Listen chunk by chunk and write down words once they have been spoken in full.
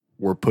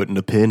We're putting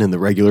a pin in the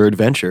regular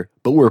adventure,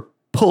 but we're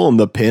pulling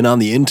the pin on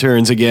the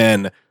interns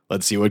again.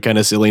 Let's see what kind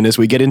of silliness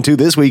we get into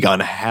this week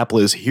on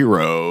Hapless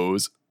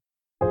Heroes.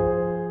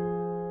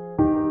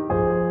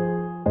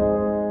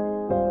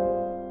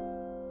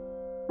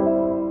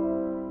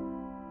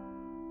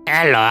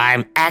 Hello,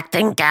 I'm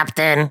acting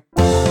captain.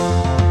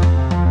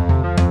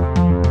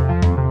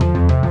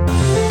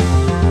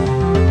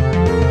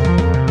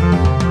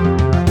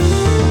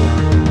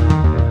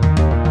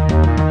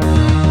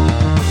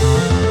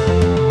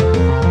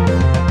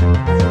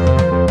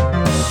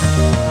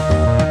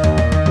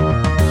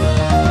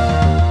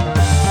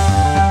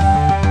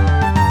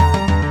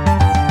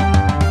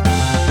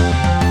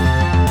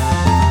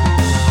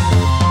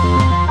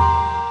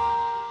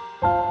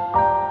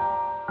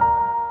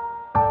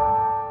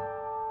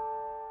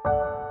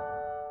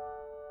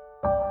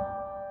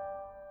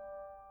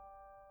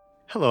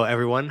 Hello,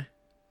 everyone.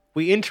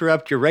 We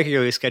interrupt your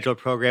regularly scheduled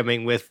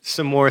programming with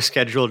some more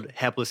scheduled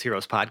Hapless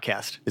Heroes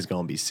podcast. It's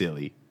going to be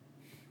silly.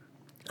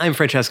 I'm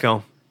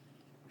Francesco,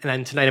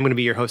 and tonight I'm going to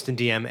be your host and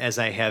DM as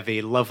I have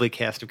a lovely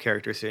cast of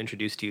characters to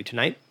introduce to you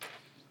tonight.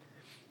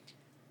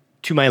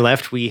 To my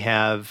left, we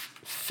have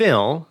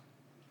Phil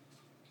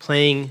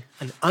playing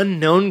an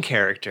unknown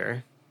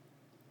character.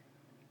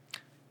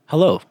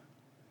 Hello.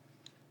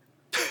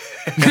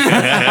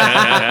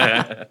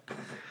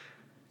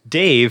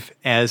 Dave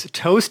as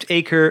Toast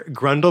Acre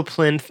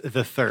Grundleplinth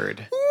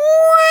III.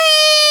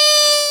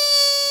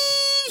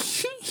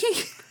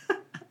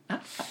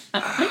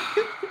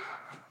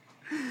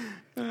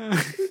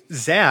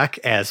 Zach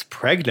as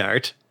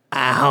Pregnart.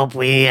 I hope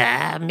we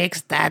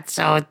mix that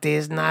so it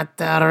is not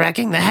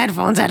wrecking the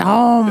headphones at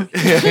home.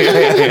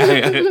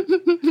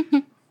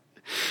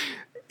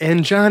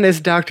 And John as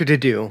Dr.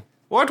 Dedu.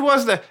 What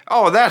was the...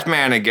 Oh, that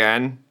man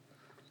again.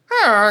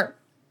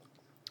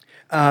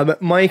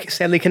 Mike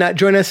sadly cannot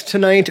join us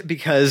tonight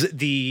because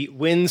the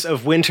winds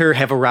of winter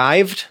have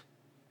arrived.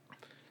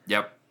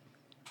 Yep.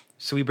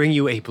 So we bring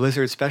you a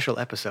Blizzard special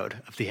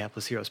episode of the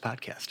Hapless Heroes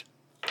podcast.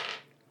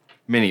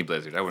 Mini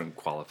Blizzard. I wouldn't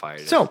qualify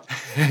it. So,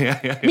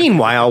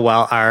 meanwhile,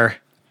 while our,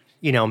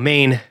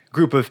 main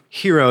group of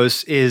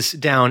heroes is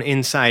down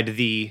inside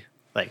the,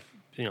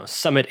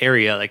 summit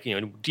area,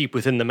 deep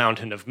within the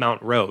mountain of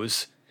Mount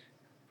Rose,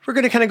 we're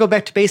going to kind of go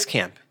back to base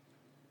camp,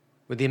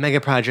 where the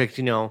Omega Project,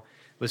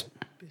 was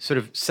sort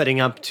of setting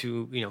up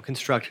to,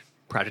 construct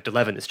Project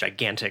 11, this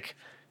gigantic,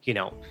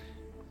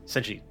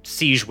 essentially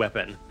siege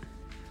weapon,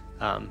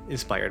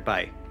 inspired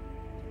by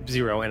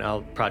Zero and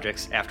all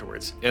projects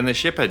afterwards. And the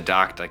ship had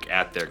docked,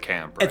 at their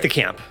camp, right? At the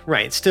camp,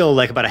 right. Still,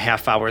 about a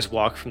half hour's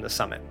walk from the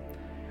summit.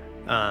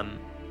 We're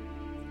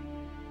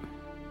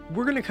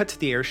going to cut to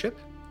the airship,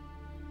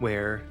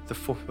 where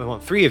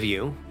three of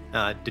you,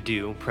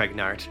 Dedu,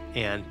 Pregnart,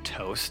 and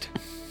Toast,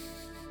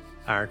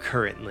 are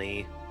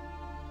currently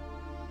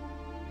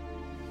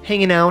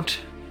hanging out.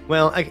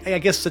 Well, I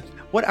guess,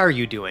 what are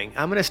you doing?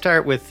 I'm going to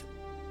start with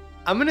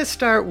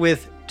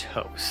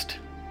Toast.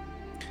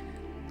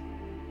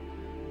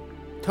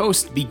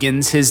 Toast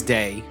begins his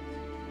day,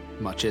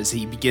 much as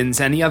he begins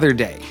any other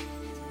day,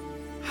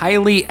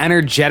 highly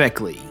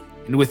energetically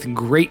and with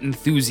great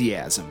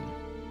enthusiasm.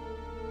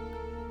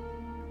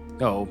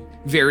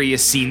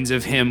 Various scenes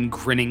of him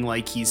grinning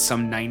like he's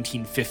some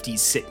 1950s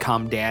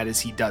sitcom dad as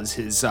he does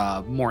his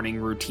morning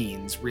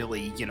routines,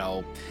 really,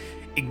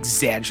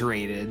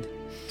 exaggerated.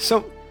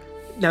 So,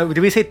 now, did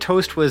we say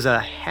Toast was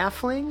a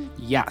halfling?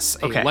 Yes,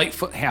 a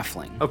Lightfoot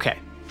halfling. Okay.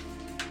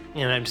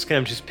 And I'm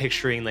just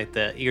picturing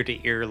the ear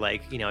to ear,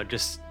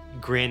 just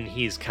grin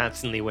he's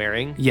constantly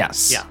wearing.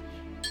 Yes. Yeah.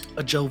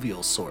 A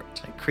jovial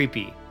sort.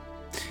 Creepy,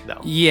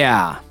 though.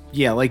 Yeah,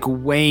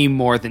 way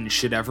more than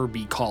should ever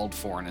be called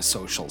for in a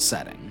social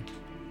setting.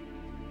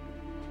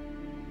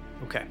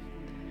 Okay.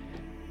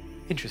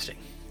 Interesting.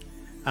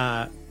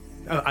 I'm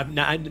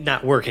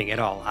not working at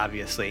all,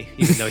 obviously,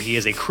 even though he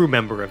is a crew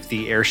member of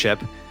the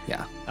airship.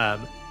 Yeah.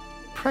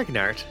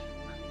 Pregnart,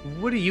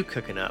 what are you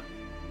cooking up?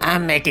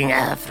 I'm making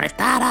a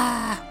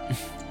frittata.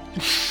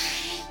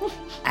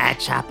 I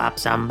chop up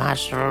some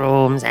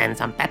mushrooms and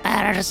some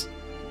peppers.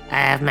 I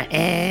have my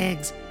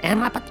eggs and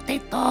my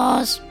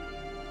potatoes.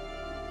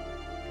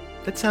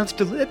 That sounds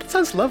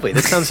lovely.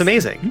 That sounds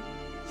amazing.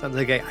 Sounds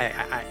like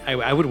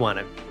I would want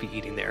to be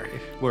eating there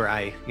were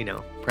I,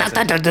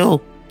 present. Dr.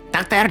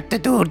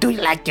 Dedu, do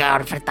you like your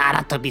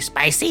frittata to be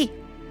spicy?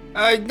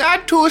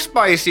 Not too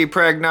spicy,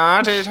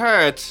 Pregnant. It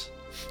hurts.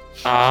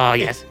 Oh,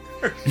 yes.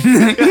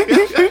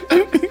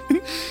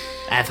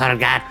 I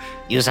forgot.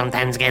 You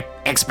sometimes get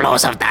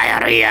explosive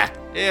diarrhea.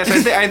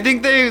 Yes, I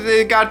think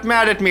they got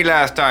mad at me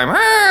last time.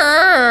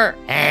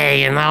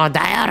 Hey,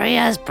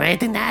 diarrhea is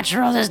pretty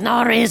natural. There's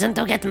no reason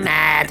to get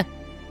mad.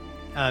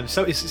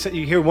 So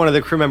you hear one of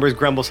the crew members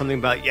grumble something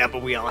about, yeah,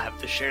 but we all have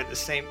to share the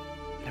same.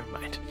 Never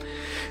mind.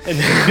 And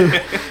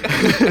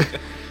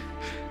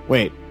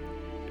Wait,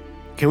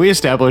 can we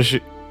establish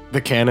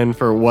the canon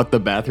for what the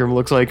bathroom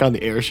looks like on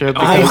the airship?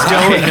 I Because-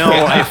 don't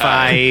know if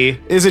I.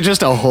 Is it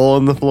just a hole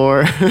in the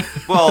floor?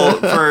 Well,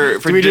 for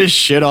Do we just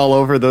shit all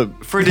over the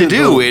For Dedue,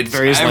 the it's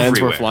various lands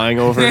we're everywhere. flying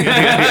over?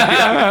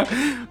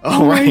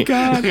 Oh my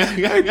god!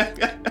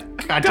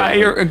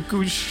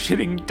 Goose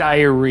shitting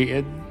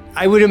diarrhea.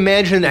 I would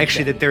imagine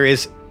actually that there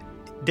is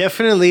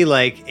definitely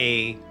like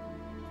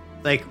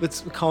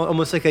let's call it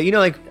almost like a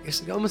like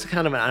it's almost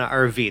kind of an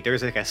RV.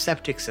 There's like a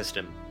septic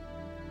system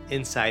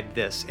inside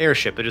this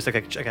airship. It's just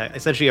like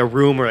essentially a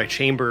room or a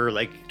chamber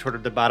like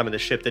toward the bottom of the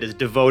ship that is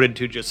devoted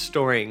to just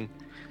storing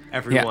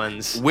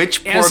everyone's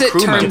which poor As it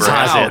crew turns member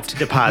out-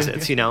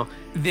 deposits.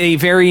 They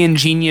very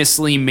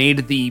ingeniously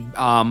made the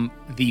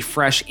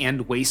fresh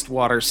and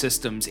wastewater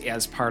systems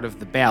as part of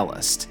the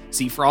ballast.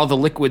 See, for all the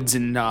liquids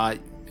in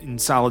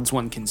solids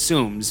one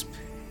consumes,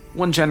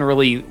 one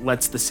generally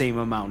lets the same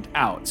amount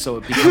out, so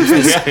it becomes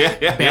this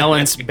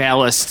balanced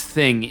ballast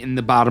thing in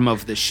the bottom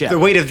of the ship. The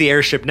weight of the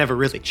airship never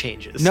really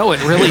changes. No,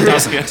 it really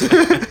doesn't.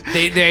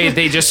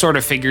 They just sort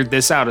of figured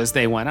this out as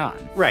they went on.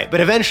 Right,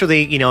 but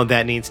eventually,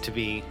 that needs to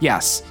be.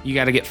 Yes, you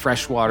got to get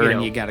fresh water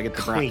and know, you got to get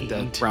the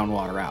cleaned. brown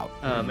water out.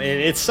 And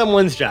it's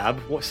someone's job,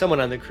 someone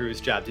on the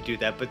crew's job to do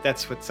that, but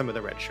that's what some of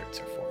the red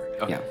shirts are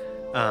for.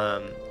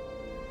 Yeah.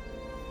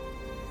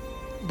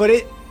 But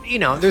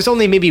there's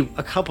only maybe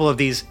a couple of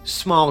these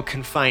small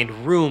confined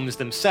rooms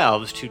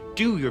themselves to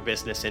do your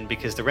business in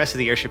because the rest of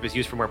the airship is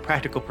used for more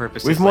practical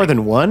purposes. We've more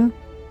than one.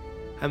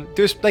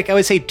 there's I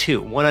would say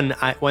two, one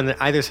on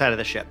either side of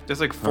the ship.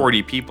 There's like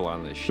 40 people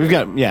on this ship. We've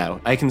got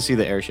I can see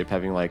the airship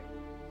having like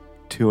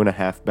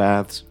 2.5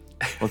 baths.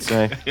 Let's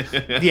say.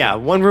 Yeah,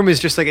 one room is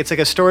just like it's like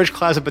a storage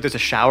closet, but there's a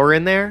shower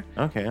in there.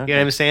 Okay. You know what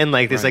I'm saying?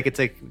 Like there's Right. it's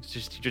like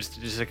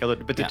just like a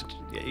little, but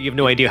you have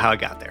no idea how it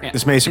got there. Yeah.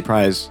 This may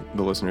surprise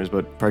the listeners,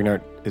 but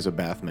Pregnart is a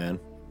bath man.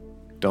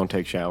 Don't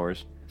take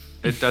showers.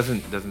 It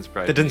doesn't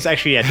surprise That doesn't me.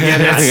 actually.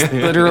 That's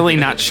literally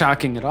not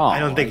shocking at all. I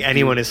don't think Like,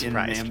 anyone is in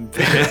surprised.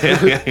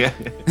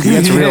 He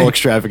gets real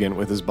extravagant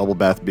with his bubble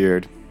bath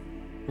beard.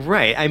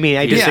 Right. I mean,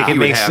 I just think it you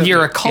would makes have You're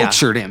a yeah.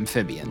 cultured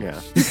amphibian.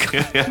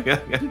 Yeah.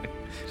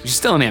 You're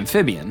still an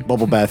amphibian.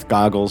 Bubble bath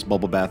goggles,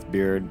 bubble bath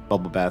beard,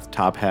 bubble bath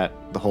top hat,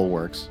 the whole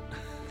works.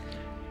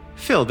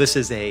 Phil, this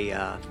is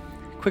a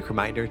quick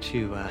reminder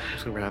to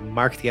so we're going to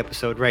mark the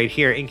episode right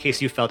here in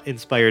case you felt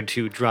inspired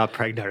to draw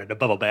Pregnart in a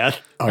bubble bath.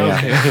 Oh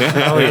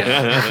yeah. Oh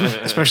yeah.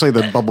 Especially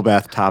the bubble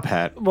bath top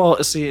hat.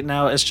 Well, see,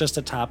 now it's just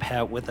a top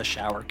hat with a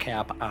shower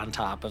cap on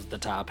top of the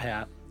top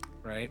hat,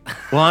 right?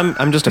 Well,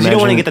 I'm just You imagining. don't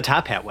want to get the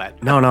top hat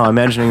wet. No, I'm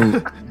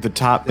imagining the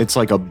top. It's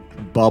like a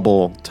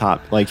bubble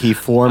top. Like he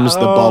forms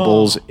the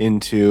bubbles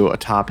into a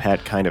top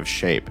hat kind of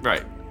shape.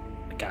 Right.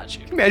 I got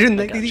you. Imagine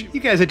I that got you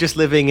guys are just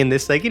living in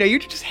this, like, you're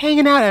just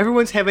hanging out.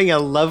 Everyone's having a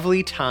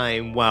lovely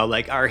time while,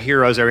 like, our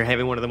heroes are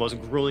having one of the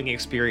most grueling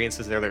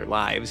experiences of their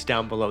lives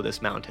down below this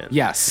mountain.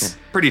 Yes.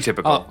 Pretty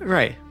typical.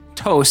 Right.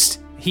 Toast,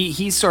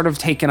 he's sort of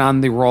taken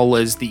on the role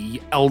as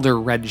the elder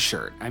red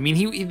shirt. I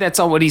mean, that's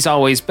all what he's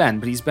always been,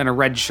 but he's been a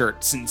red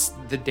shirt since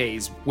the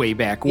days way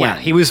back when. Yeah,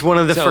 he was one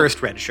of the So-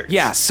 first red shirts.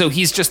 Yeah, so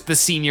he's just the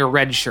senior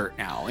red shirt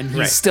now, and he's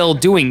Right. still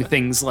doing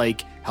things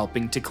like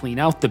helping to clean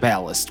out the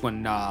ballast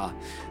when,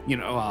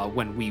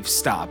 when we've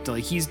stopped.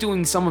 Like he's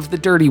doing some of the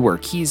dirty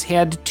work. He's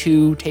had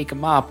to take a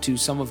mop to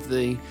some of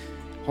the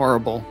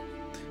horrible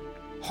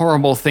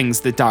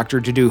things that Dr.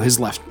 Dedue has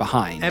left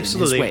behind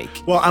Absolutely. in his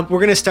wake. Well, we're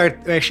gonna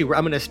start. Actually,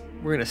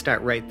 we're gonna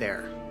start right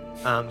there,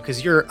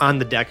 because you're on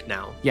the deck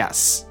now,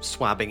 Yes,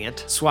 swabbing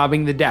it.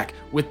 swabbing the deck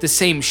with the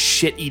same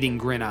shit-eating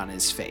grin on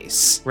his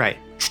face. Right.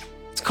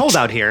 It's cold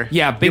out here.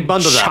 Yeah, You're big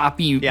bundled up.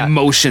 choppy Yeah.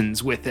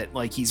 motions with it,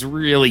 like he's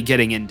really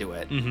getting into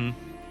it.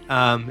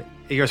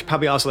 You're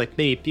probably also like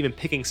maybe even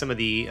picking some of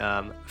the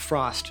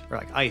frost or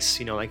like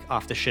ice, like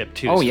off the ship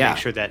too. Oh, to yeah. Make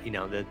sure that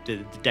the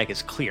deck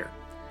is clear,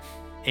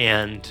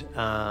 and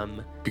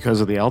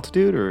Because of the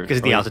altitude, or because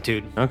of the or-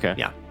 altitude. Okay.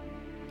 Yeah.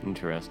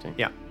 Interesting.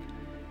 Yeah.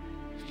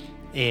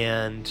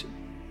 And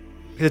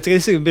because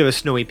it's a bit of a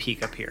snowy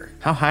peak up here.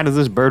 How high does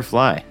this bird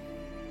fly?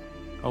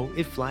 Oh,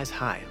 it flies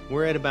high.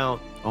 We're at about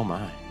Oh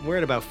my.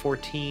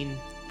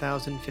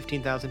 14,000,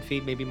 15,000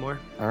 feet, maybe more.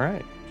 All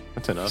right.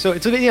 That's enough. So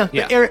it's a bit, Yeah.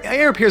 the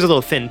air appears a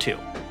little thin too. You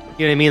know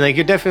what I mean? Like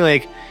you're definitely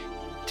like,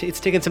 it's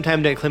taken some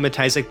time to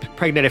acclimatize. Like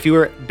Pregnant, if you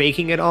were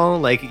baking at all,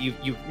 like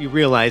you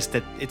realize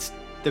that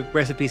the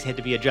recipes had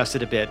to be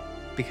adjusted a bit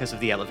because of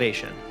the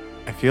elevation.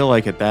 I feel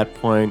like at that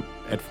point,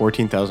 at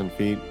 14,000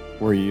 feet,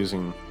 we're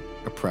using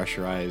a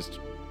pressurized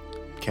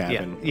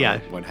cabin, Yeah, or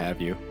what have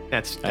you.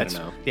 That's I don't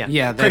know. Yeah,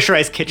 Yeah, that-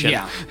 pressurized kitchen.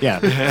 Yeah. Yeah.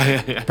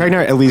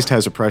 Pregnant at least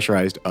has a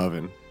pressurized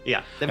oven.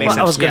 yeah, that makes Well, I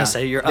sense. was gonna Yeah.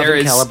 say your There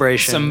oven is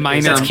calibration. some is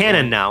minor- on That's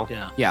canon point. now.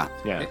 Yeah. Yeah.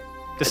 Yeah.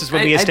 This is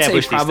when we I'd say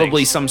established these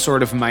probably things. some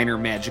sort of minor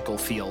magical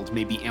field,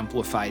 maybe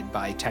amplified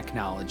by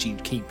technology,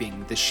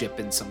 keeping the ship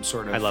in some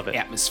sort of I love it.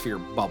 atmosphere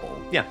bubble.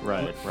 Yeah,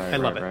 Right. I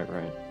love it.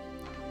 Right.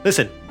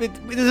 Listen, this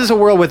is a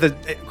world with a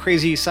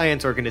crazy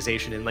science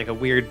organization in like a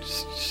weird,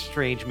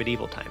 strange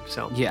medieval time.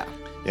 So Yeah.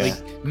 Yeah.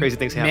 crazy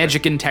things happen.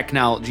 Magic and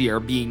technology are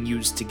being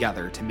used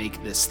together to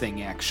make this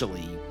thing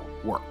actually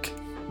work.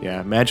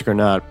 Yeah, magic or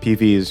not,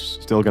 PV is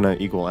still gonna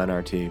equal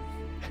NRT.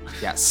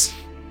 Yes.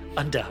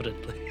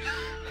 Undoubtedly.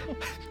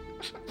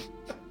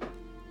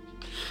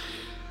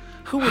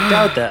 Who would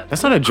doubt that?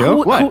 That's not a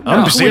joke. Who- What? who- I'm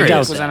no, just who would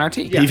doubt serious. was that?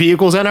 NRT. PV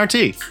equals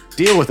NRT.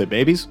 Deal with it,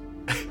 babies.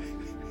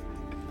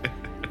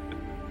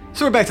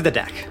 So we're back to the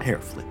deck. Hair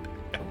flip.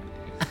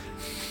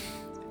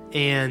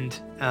 And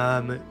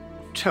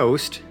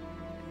Toast,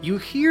 you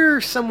hear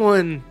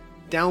someone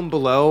down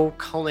below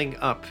calling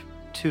up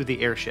to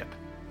the airship.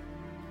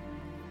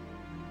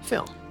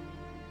 Phil.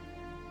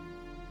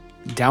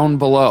 Down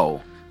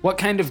below. What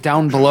kind of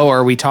down below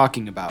are we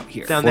talking about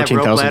here? Down that rope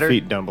 14,000 ladder.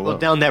 feet down below. Well,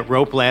 down that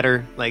rope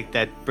ladder, like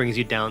that brings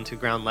you down to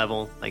ground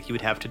level. Like you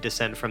would have to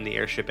descend from the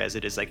airship as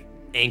it is like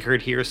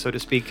anchored here, so to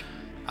speak.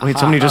 Wait,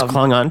 somebody just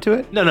clung onto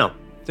it? No.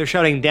 They're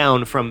shouting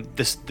down from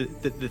this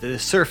the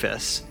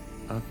surface.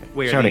 Okay.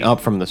 Where Shouting they- up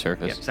from the Yeah,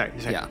 surface. sorry.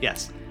 Yeah.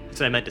 Yes. That's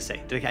what I meant to say.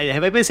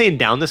 Have I been saying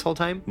down this whole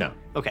time? No.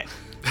 Okay.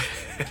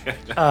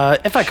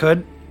 If I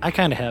could, I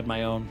kind of had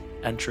my own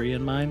entry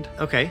in mind,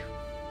 Okay.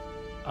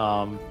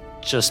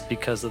 just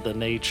because of the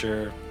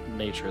nature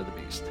of the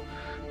beast.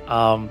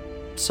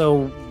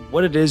 So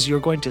what it is, you're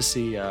going to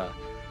see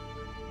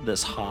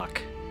this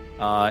hawk.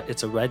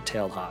 It's a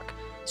red-tailed hawk,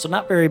 so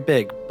not very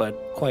big,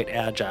 but quite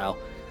agile,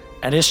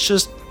 and it's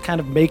just kind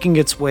of making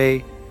its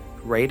way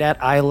right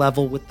at eye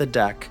level with the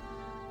deck,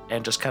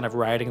 and just kind of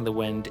riding the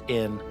wind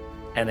in,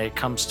 and it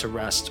comes to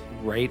rest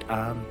right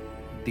on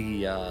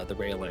the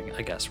railing,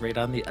 I guess, right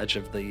on the edge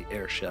of the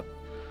airship.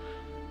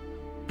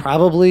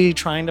 Probably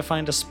trying to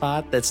find a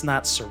spot that's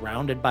not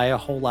surrounded by a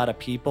whole lot of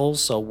people,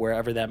 so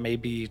wherever that may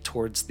be,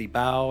 towards the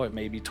bow, it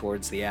may be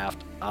towards the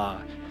aft. All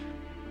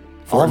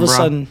of a Fortinbras.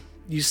 sudden,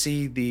 you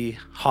see the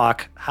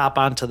hawk hop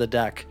onto the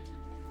deck,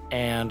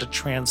 and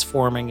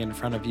transforming in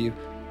front of you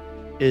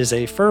is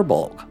a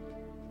furbolg,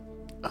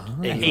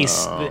 A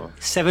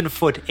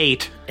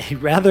 7'8" a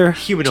rather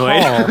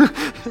Humanoid. tall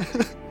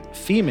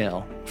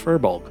female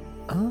furbolg.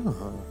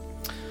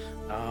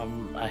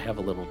 I have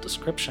a little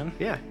description.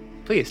 Yeah.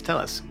 Please tell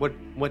us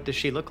what does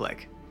she look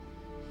like?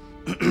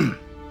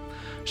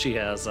 She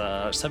has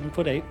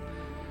 7'8",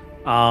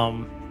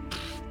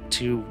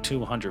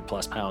 200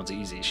 plus pounds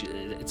easy.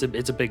 It's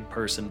a big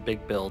person,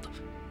 big build,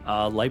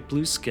 light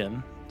blue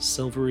skin,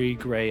 silvery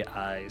gray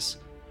eyes,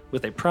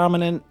 with a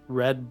prominent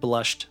red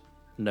blushed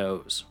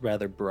nose,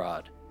 rather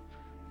broad,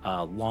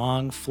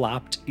 long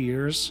flopped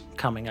ears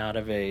coming out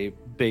of a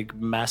big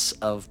mess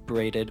of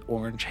braided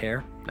orange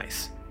hair,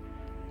 Nice.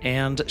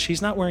 and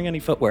she's not wearing any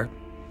footwear.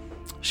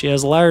 She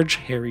has large,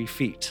 hairy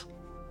feet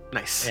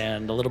Nice.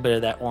 and a little bit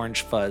of that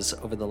orange fuzz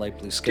over the light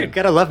blue skin. Dude,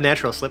 gotta love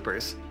natural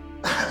slippers.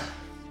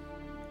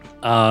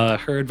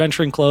 Her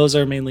adventuring clothes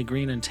are mainly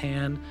green and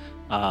tan,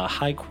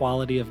 high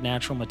quality of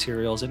natural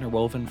materials,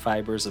 interwoven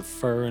fibers of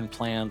fur and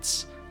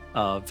plants,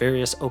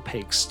 various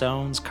opaque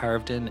stones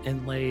carved in,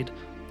 inlaid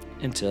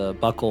into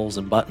buckles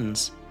and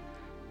buttons.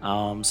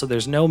 So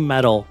there's no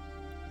metal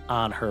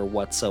on her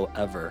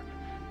whatsoever,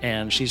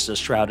 and she's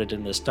just shrouded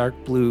in this dark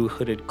blue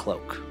hooded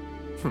cloak.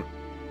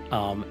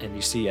 And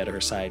you see at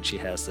her side she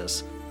has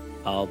this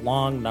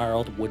long,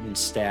 gnarled wooden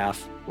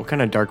staff. What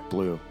kind of dark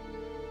blue?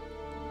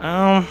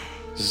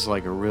 This is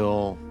like a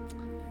real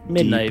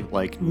Midnight, deep,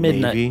 like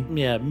midnight, navy.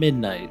 yeah,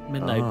 midnight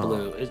Oh.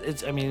 blue.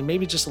 It's, I mean,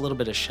 maybe just a little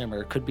bit of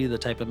shimmer. Could be the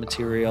type of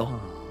material.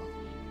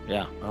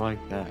 Yeah. I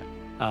like that.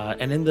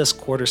 And in this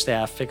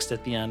quarterstaff, fixed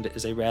at the end,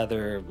 is a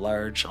rather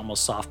large,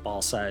 almost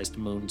softball-sized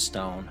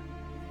moonstone.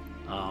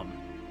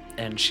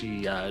 And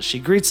she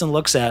greets and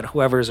looks at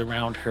whoever's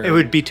around her. It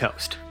would be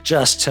Toast.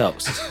 just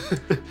Toast.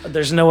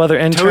 There's no other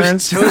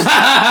interns.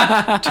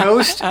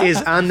 Toast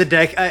is on the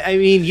deck. I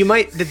mean, you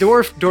might the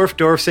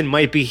Dorfson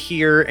might be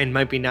here and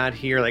might be not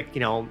here, like,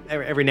 you know,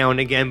 every now and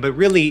again. But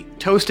really,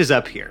 Toast is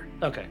up here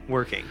Okay.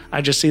 working.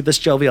 I just see this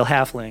jovial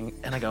halfling,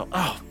 and I go,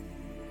 "Oh,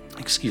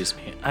 excuse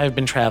me. I've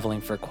been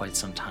traveling for quite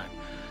some time.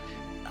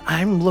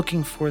 I'm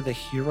looking for the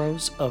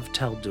heroes of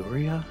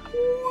Talduria."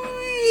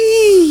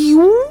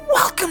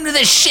 Welcome to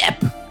the ship.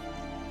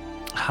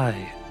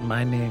 Hi,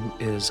 my name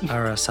is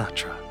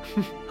Arasatra.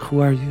 Who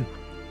are you?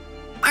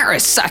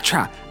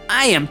 Arasatra,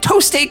 I am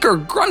Toastacre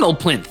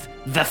Grundleplinth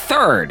the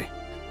Third.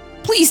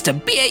 Pleased to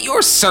be at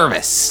your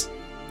service.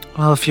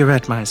 Well, if you're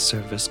at my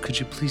service, could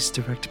you please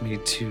direct me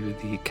to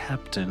the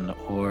captain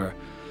or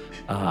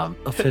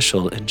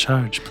official in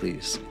charge,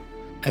 please?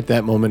 At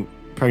that moment,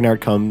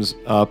 Pregnart comes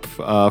up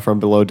from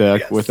below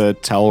deck with a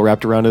towel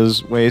wrapped around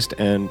his waist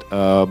and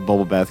a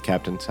bubble bath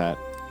captain's hat.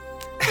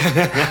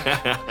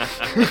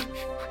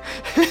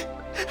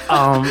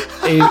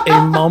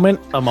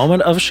 A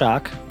moment of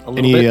shock, a And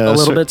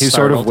little bit he's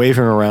sort of startled.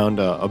 waving around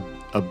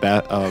a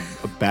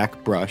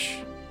back brush,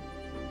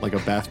 like a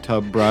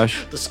bathtub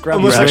brush. The scrub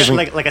Almost brush.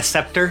 like a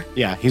scepter.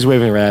 Yeah, he's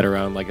waving that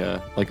around like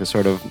a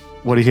sort of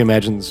what he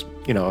imagines,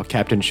 you know, a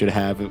captain should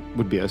have. It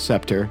would be a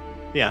scepter.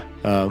 Yeah.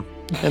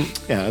 And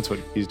yeah, that's what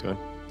he's doing.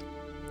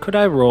 Could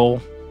I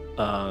roll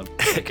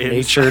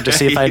nature to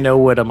see if I know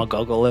what a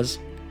McGuggle is?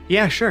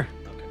 Yeah, sure.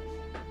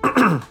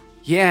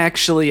 Yeah,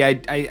 actually,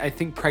 I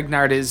think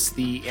Pregnard is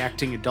the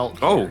acting adult.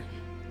 Oh. here.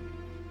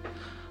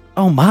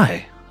 Oh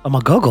my! a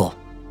McGuggle.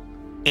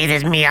 It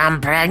is me,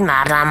 I'm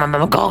pregnant, I'm a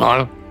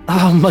McGuggle.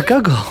 Oh,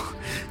 McGuggle.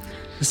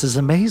 This is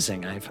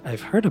amazing.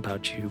 I've heard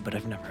about you, but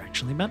I've never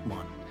actually met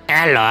one.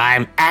 Hello,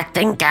 I'm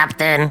acting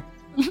captain.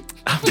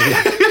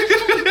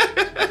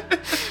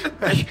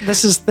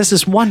 This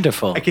is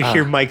wonderful. I can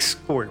hear Mike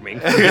squirming.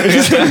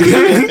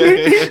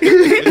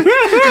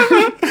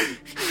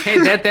 Hey,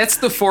 that's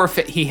the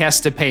forfeit he has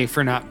to pay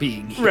for not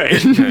being here.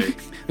 Right.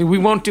 We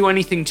won't do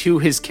anything to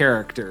his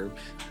character,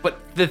 but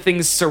the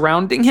things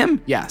surrounding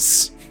him,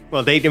 yes.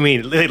 Well,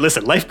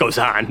 listen, life goes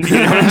on. You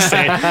know what I'm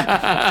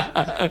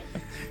saying?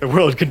 The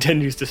world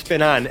continues to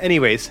spin on.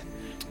 Anyways,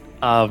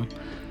 I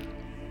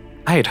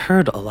had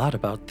heard a lot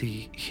about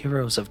the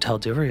heroes of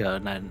Talduria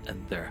and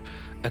their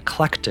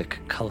eclectic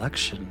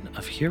collection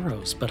of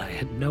heroes, but I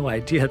had no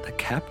idea the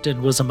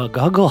captain was a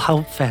McGuggle.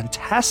 How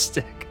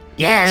fantastic.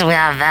 Yes, we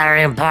are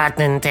very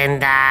important,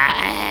 and,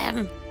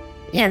 the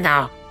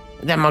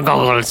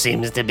McGuggle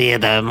seems to be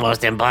the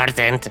most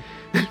important.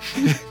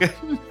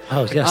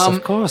 Oh, yes,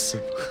 of course.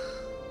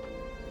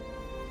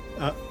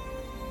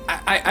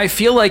 I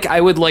feel like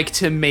I would like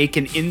to make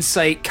an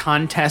insight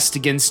contest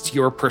against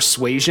your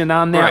persuasion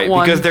on that Right,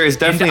 one. because there is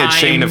definitely a and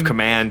chain of I'm-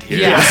 command here.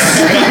 Yes.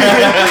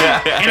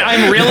 And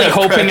I'm really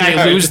hoping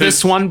I lose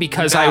this one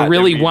because I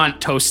really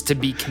want Toast to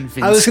be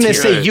convinced. I was going to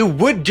here. say you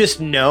would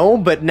just know,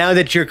 but now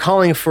that you're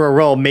calling for a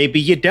roll, maybe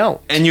you don't.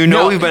 And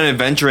No. we've been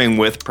adventuring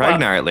with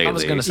Pragnar lately. I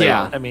was going to say,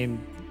 Yeah. I mean,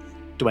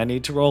 do I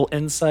need to roll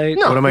insight?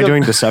 No. What am I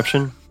doing?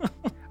 Deception?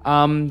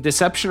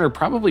 Deception or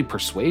probably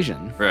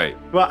persuasion. Right.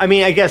 Well, I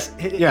mean, I guess.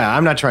 Yeah,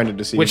 I'm not trying to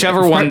deceive.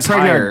 Whichever Pre- one's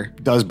Pragnar higher.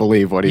 does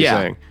believe what he's Yeah.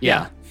 saying.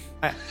 Yeah.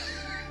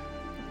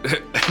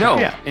 No.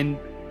 Yeah. And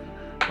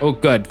oh,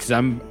 good, because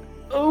I'm.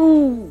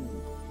 Oh.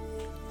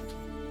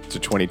 It's a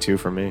 22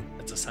 for me.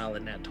 It's a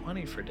solid nat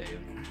 20 for Dave.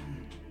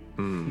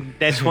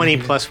 That's 20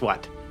 plus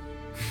what?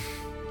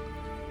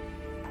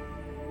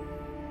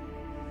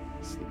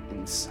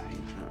 Insight.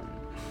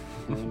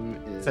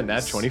 It's a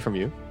nat 20 from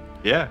you.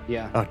 Yeah.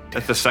 Yeah. Oh,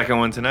 That's the second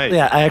one tonight.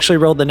 Yeah, I actually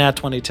rolled the nat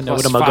 20 to know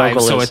Plus what a 5,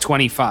 McGuggle so is. a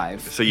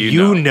 25. So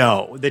You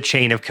know the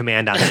chain of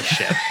command on this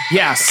ship.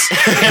 Yes.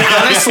 And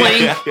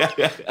honestly,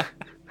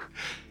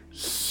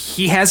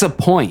 he has a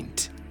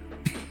point.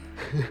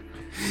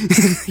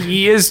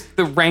 He is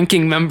the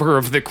ranking member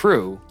of the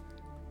crew.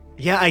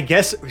 Yeah, I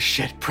guess.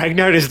 Shit,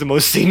 Pregnard is the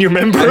most senior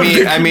member of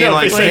the I mean, no,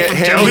 like aside from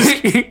Toast.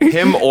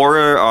 him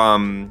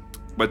or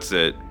what's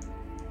it?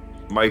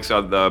 Mike's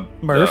the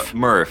Murph?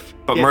 Murph,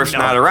 but Yeah, Murph's no.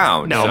 not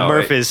around. No, so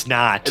Murph is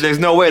not. There's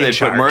no way in they put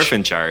charge. Murph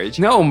in charge.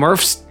 No,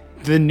 Murph's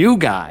the new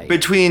guy.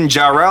 Between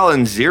Jarrell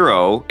and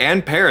Zero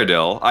and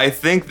Paradil, I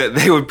think that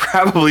they would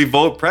probably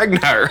vote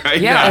Pragnar right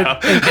Yeah,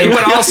 now. they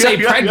would all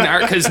say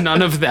Pragnar because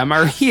none of them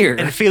are here.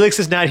 And Felix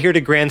is not here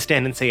to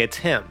grandstand and say it's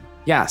him.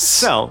 Yes.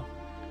 So,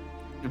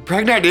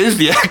 Pragnar is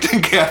the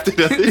acting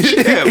captain of the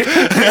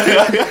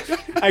ship.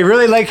 I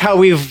really like how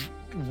we've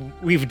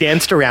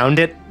danced around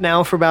it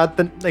now for about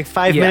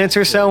 5 Yeah. minutes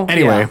or so.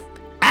 Anyway,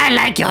 I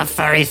like your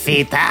furry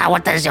feet.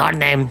 What is your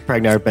name?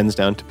 Pragnar bends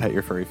down to pet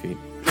your furry feet.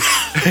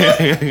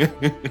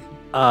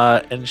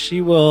 And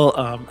she will,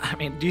 I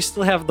mean, do you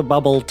still have the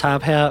bubble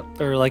top hat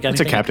or like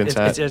anything? It's a captain's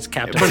hat. It's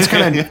captain. But it's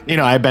kind of,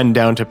 I bend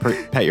down to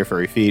pet your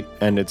furry feet,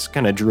 and it's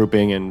kind of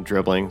drooping and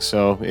dribbling.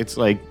 So it's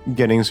like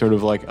getting sort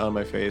of like on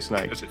my face, and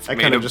I It's kind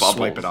made of of just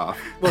swipe it bubbles. off.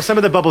 Well, some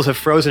of the bubbles have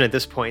frozen at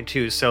this point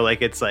too, so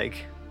it's like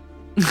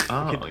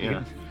Oh,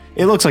 yeah.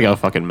 It looks like a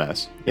fucking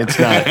mess. It's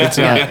not. It's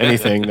not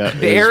anything that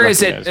the air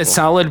is at a recognizable.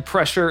 solid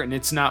pressure and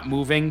it's not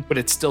moving, but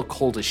it's still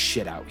cold as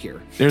shit out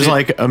here. There's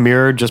like a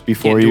mirror just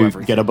before Can't do you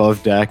everything. get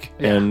above deck,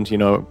 and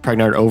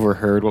Pragnar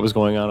overheard what was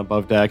going on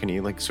above deck, and he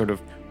like sort of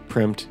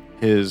primped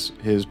his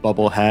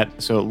bubble hat,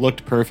 so it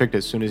looked perfect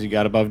as soon as he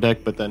got above deck,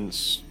 but then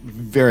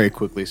very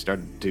quickly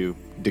started to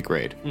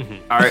degrade.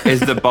 Is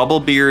the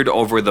bubble beard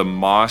over the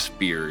moss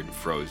beard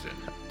frozen?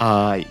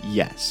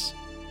 Yes,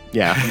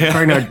 yeah.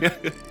 Pragnar,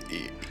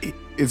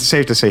 it's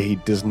safe to say he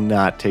does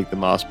not take the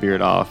moss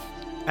beard off.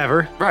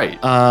 ever. Right.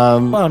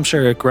 Well, I'm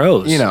sure it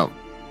grows.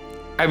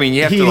 I mean,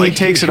 you have he to like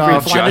takes it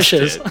off adjust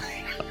replenishes.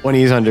 it. when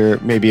he's under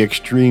maybe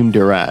extreme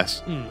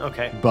duress.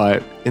 Okay.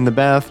 But in the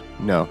bath,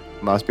 no.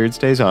 Moss beard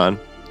stays on.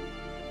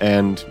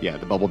 And yeah,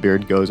 the bubble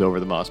beard goes over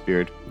the moss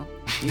beard.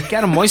 You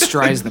gotta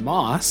moisturize the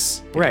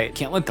moss. Right.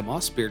 Can't let the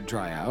moss beard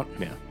dry out.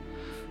 Yeah.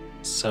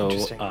 So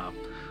Interesting.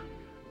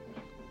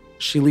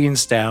 she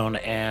leans down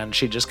and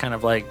she just kind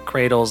of like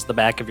cradles the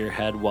back of your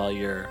head while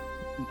you're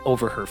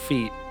over her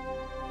feet.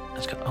 I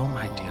just go, oh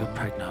my dear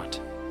Pregnant,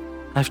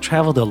 I've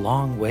traveled a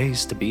long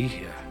ways to be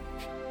here.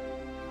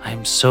 I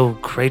am so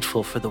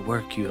grateful for the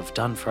work you have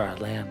done for our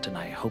land, and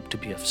I hope to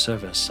be of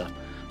service.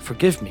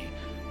 Forgive me.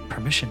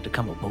 Permission to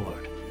come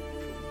aboard.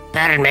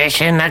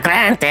 Permission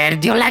granted.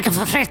 Do you like a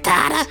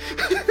frittata?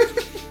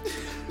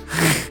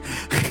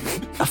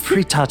 A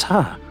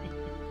frittata?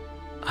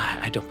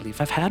 I don't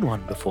believe I've had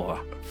one before.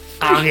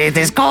 Oh, it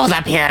is cold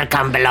up here.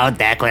 Come below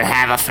deck. We'll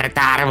have a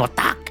frittata and we'll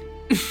talk.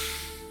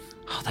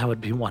 Oh, that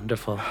would be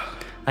wonderful.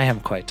 I am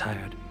quite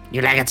tired.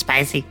 You like it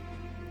spicy?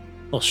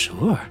 Well,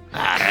 sure. All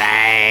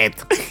right. Wait.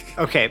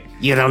 Okay.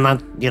 You don't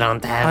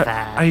have.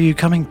 Are you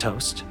coming,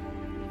 Toast?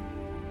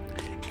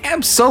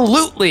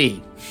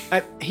 Absolutely.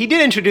 He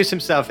did introduce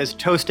himself as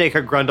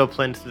Toastacre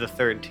Grundleplint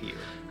III to you.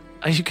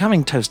 Are you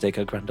coming,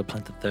 Toastacre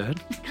Grundleplint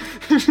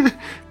III?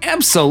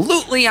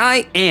 Absolutely,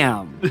 I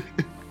am.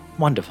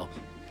 Wonderful.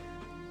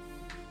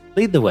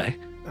 Lead the way.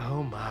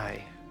 Oh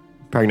my.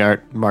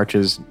 Pragnart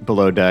marches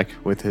below deck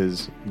with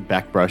his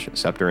backbrush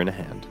scepter in a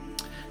hand.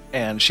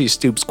 And she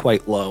stoops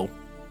quite low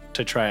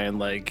to try and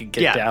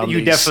get down you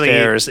these definitely-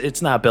 stairs.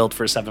 It's not built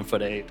for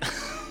 7'8".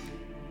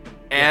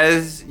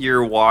 As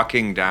you're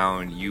walking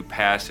down, you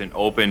pass an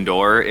open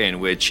door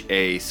in which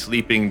a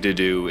sleeping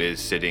Dedu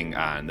is sitting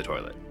on the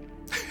toilet.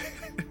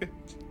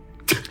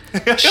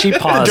 She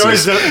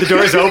pauses. The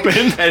door's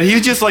open. And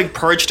he's just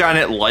perched on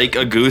it like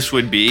a goose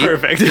would be.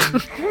 Perfect.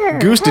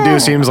 Goose to do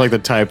seems like the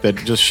type that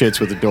just shits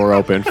with the door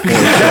open.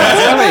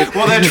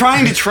 Well, they're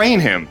trying to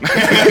train him.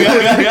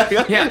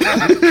 Yeah.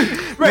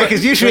 Right,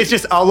 because usually it's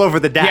just all over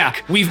the deck. Yeah.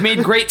 We've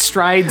made great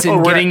strides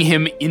in getting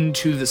him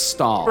into the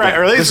stall. Right,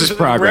 or at least This is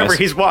progress. wherever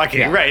he's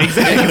walking. Right,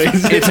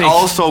 exactly. It's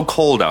also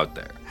cold out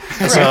there.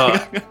 So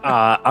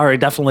Ari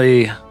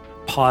definitely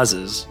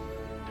pauses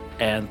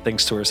and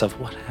thinks to herself,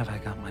 what have I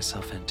got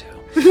myself into?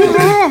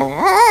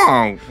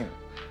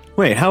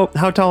 Wait, how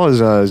tall is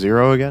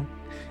Zero again?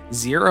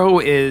 0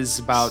 is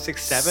about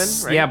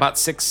 6'7", right? Yeah, about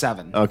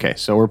 6'7". Okay,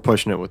 so we're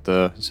pushing it with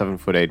the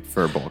 7'8"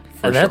 fur bulk.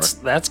 For And sure.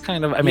 that's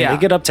kind of, I mean, Yeah.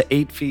 they get up to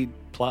 8 feet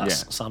plus Yeah.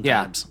 Yeah,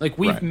 sometimes. like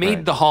we've Right, made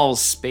right. the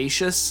halls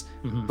spacious,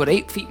 but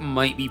 8 feet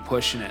might be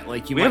pushing it.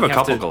 Like you We might have a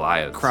couple to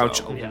Goliaths, crouch.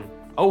 so-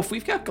 Oh, if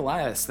we've got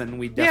Goliaths, then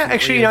we definitely Yeah,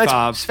 actually,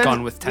 have it's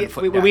gone with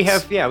 10-foot. we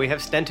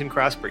have Stent and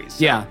Crossbreeze.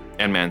 Yeah,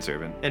 And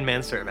manservant. And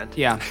Manservant.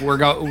 yeah,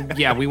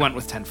 we went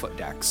with 10-foot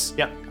decks.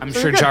 Yep. I'm So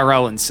sure we're good.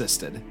 Jarrell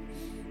insisted.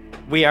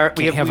 We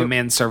have a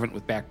manservant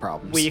with back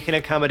problems. We can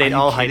accommodate Are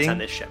you all heights kidding? on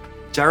this ship.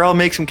 Jarrell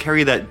makes him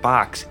carry that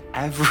box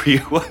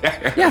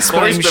everywhere. Yes, of but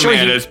course I'm the sure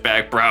man he- has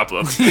back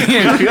problems.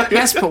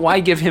 Yes, but why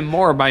give him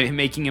more by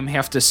making him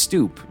have to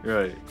stoop?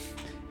 Right.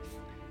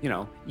 You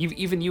know,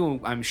 even you,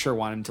 I'm sure,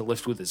 want him to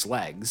lift with his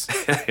legs.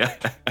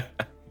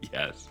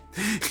 Yes.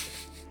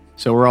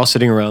 So we're all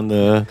sitting around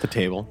the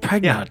table.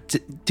 Pregnant,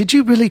 did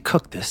you really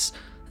cook this?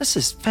 This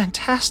is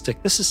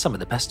fantastic. This is some of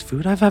the best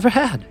food I've ever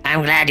had.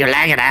 I'm glad you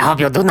like it. I hope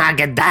you do not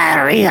get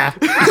diarrhea.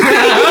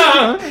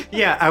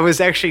 Yeah, I was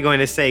actually going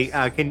to say,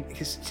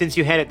 since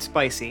you had it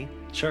spicy,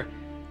 Sure.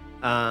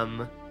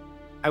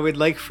 I would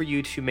like for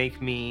you to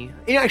make me.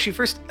 Actually,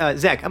 first,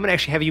 Zach, I'm gonna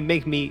actually have you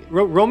make me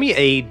roll me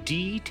a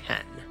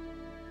D10.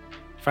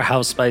 For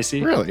how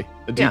spicy? Really?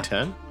 A Yeah.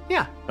 D10?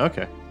 Yeah.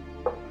 Okay.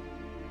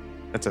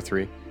 That's a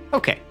 3.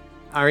 Okay.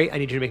 Ari, I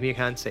need you to make me a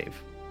con save.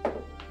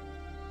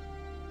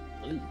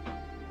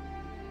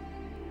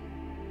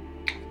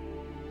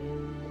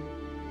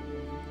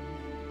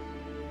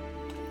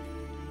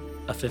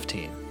 A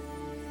 15.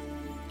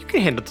 You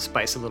can handle the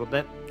spice a little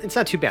bit. It's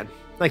not too bad.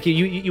 Like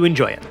you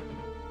enjoy it.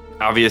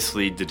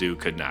 Obviously, Dedu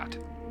could not.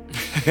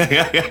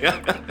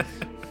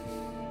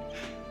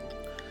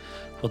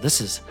 Well, this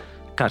has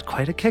got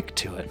quite a kick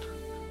to it.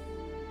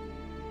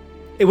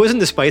 It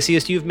wasn't the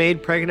spiciest you've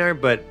made, Pregnar,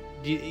 but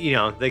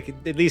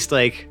at least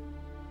I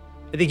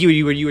think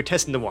you were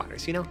testing the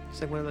waters.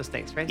 It's like one of those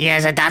things, right?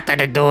 Yes, a Dr.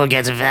 Dedu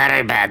gets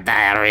very bad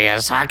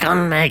diarrhea, so I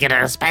can make it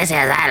as spicy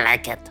as I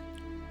like it.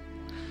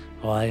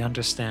 Well, I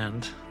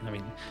understand. I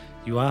mean,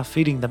 you are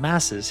feeding the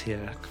masses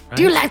here, right?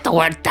 Do you like the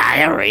word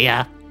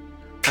diarrhea?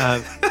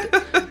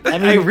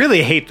 I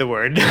really hate the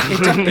word.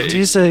 It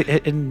is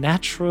a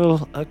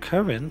natural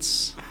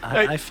occurrence.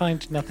 I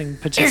find nothing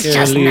It's just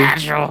particularly...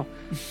 natural.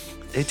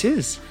 It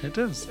is. It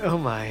is. Oh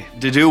my.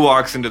 Dedu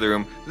walks into the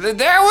room.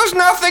 There was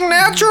nothing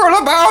natural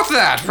about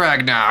that,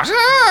 Fragnart.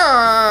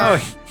 Ah.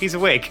 Oh, he's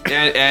awake.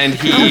 And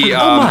he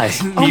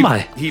Oh my.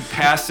 he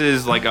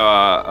passes like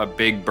a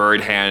big bird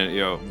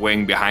hand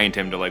wing behind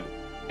him to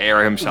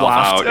air himself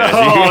Waft. out as,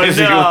 Oh, as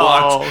he no.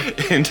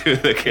 walks into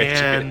the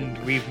kitchen. And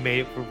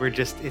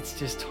it's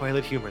just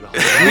toilet humor the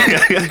whole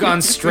time. We've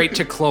gone straight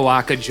to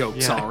cloaca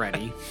jokes Yeah.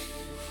 already.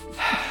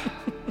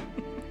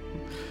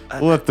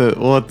 We'll let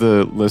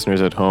the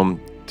listeners at home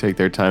take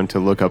their time to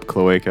look up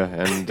cloaca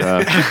and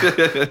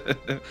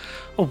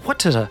Oh,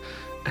 what a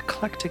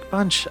eclectic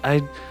bunch.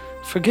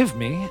 Forgive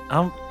me.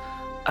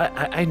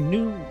 I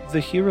knew the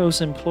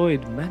heroes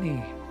employed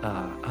many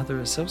other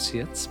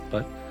associates,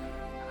 but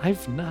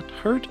I've not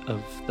heard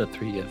of the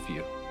three of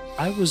you.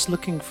 I was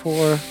looking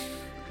for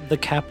the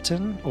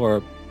captain,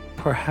 or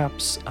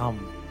perhaps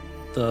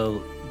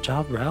the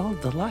Jabrel,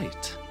 the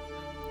light.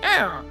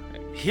 Yeah,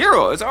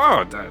 heroes.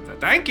 Oh,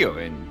 thank you.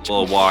 And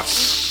we'll walk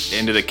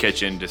into the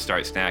kitchen to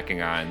start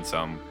snacking on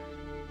some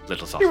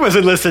little He sausage.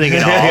 wasn't listening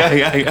at all.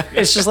 yeah.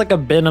 It's just like a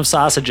bin of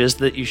sausages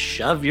that you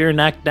shove your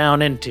neck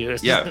down into.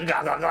 It's Yeah.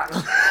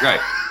 Right.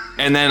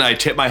 And then I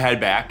tip my head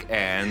back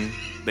and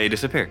they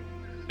disappear.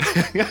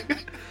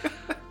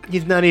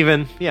 He's not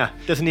even. Yeah,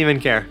 doesn't even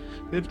care.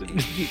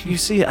 You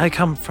see, I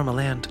come from a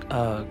land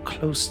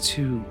close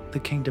to the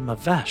kingdom of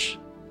Vesh,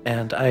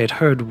 and I had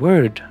heard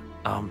word.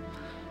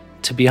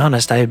 To be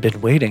honest, I had been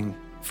waiting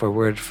for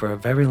word for a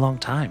very long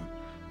time.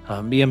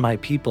 Me and my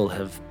people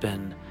have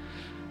been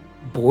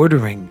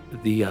bordering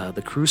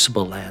the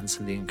Crucible lands,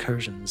 and the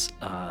incursions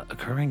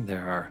occurring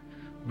there are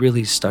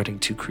really starting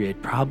to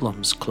create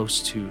problems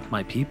close to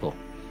my people.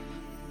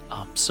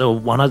 So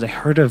when I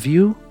heard of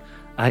you,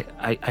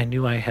 I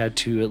knew I had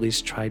to at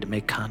least try to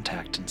make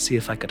contact and see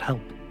if I could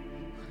help.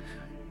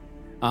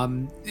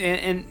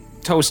 And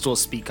Toast will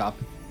speak up.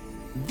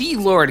 The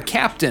Lord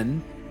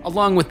Captain,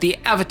 along with the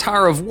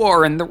Avatar of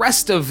War and the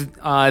rest of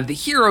the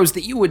heroes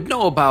that you would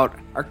know about,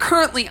 are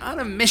currently on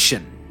a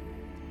mission.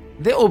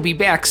 They will be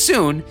back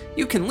soon.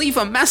 You can leave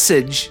a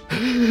message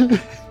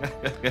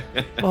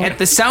at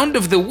the sound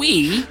of the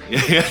wee.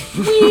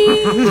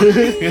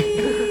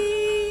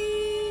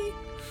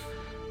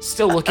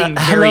 Still looking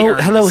very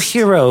earnest. Hello,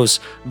 heroes.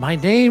 My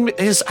name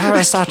is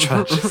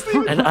Arasatra,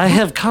 and I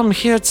have come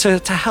here to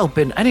help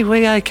in any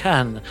way I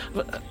can.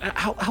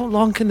 How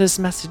long can this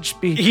message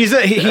be?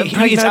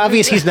 It's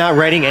obvious he's not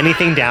writing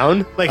anything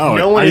down. Like Oh,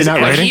 no one are you is.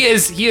 not writing?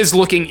 He is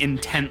looking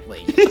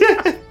intently.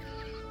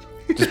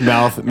 Just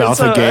mouth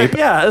So,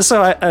 agape.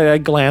 so I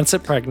glance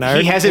at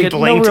Pregnard. He hasn't Get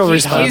blinked. No real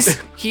He's-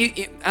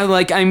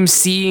 response. I'm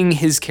seeing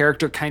his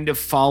character kind of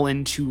fall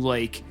into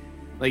like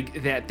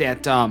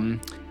that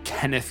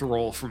Kenneth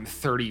role from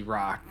 30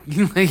 Rock.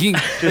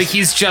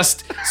 He's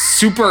just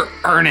super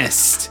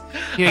earnest.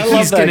 You know, I love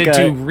he's that gonna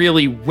guy. do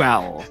really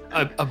well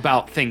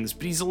about things,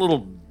 but he's a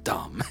little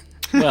dumb.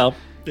 Well,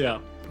 Yeah,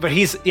 but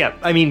he's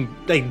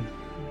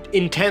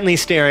intently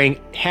staring,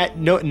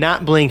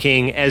 not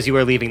blinking as you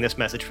are leaving this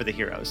message for the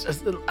heroes.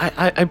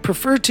 I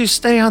prefer to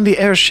stay on the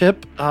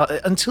airship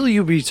until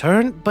you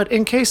return, but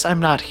in case I'm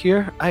not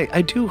here,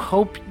 I do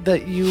hope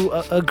that you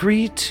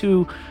agree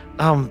to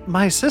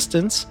my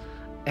assistance,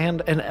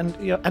 and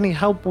you know, any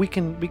help we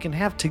can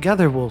have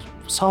together will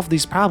solve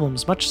these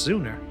problems much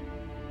sooner.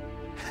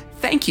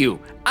 Thank you.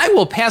 I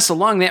will pass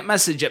along that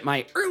message at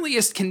my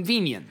earliest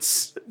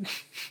convenience.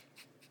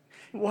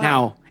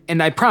 Now,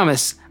 and I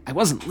promise I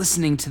wasn't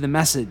listening to the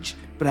message,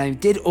 but I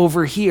did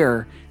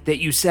overhear that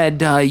you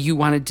said you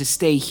wanted to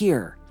stay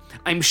here.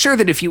 I'm sure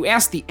that if you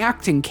asked the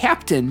acting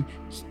captain,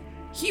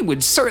 he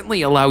would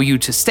certainly allow you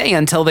to stay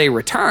until they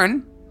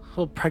return.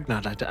 Well,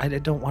 Pregnant, I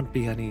don't want to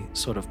be any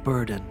sort of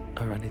burden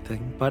or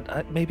anything,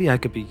 but maybe I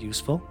could be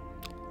useful.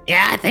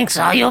 Yeah, I think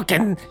so. You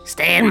can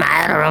stay in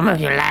my room if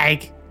you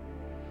like.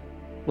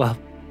 Well,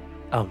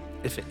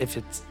 if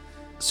it's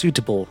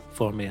suitable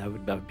for me, I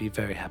would be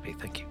very happy.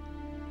 Thank you.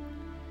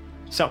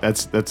 So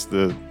That's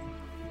the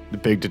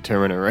big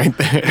determiner right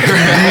there.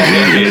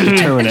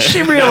 Determinant.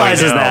 She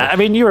realizes know. that. I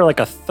mean, you were like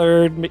a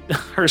third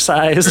her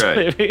size,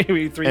 Right.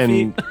 maybe 3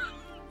 And feet.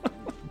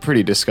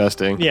 pretty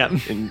disgusting. Yeah.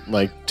 In,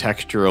 like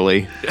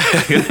texturally.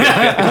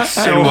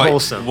 so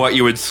wholesome. What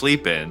you would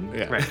sleep in.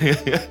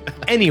 Right.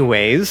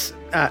 Anyways,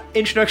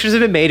 introductions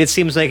have been made. It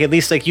seems like at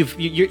least like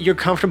you're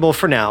comfortable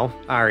for now,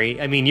 Ari.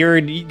 I mean,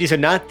 this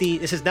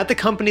is not the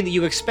company that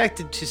you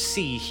expected to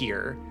see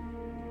here,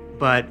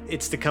 but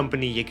it's the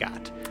company you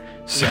got.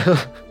 So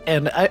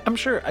And I'm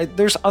sure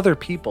there's other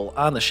people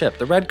on the ship.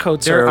 The red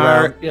coats there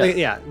are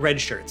around,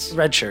 red shirts.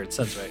 red shirts.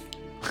 That's right.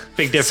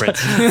 Big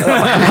difference.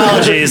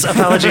 Apologies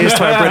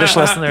to our British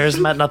listeners.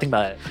 Meant nothing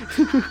by it.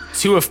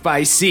 2 if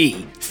by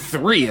sea,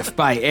 3 if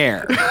by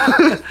air.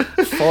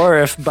 4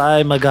 if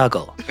by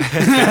McGuggle.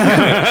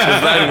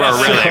 Then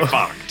we're really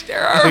fucked.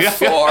 There are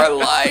 4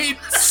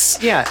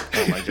 lights. Yeah.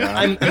 Oh my god.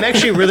 I'm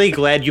actually really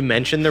glad you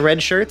mentioned the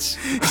red shirts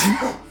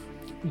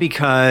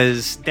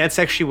because that's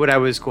actually what I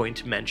was going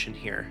to mention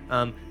here.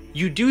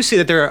 You do see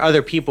that there are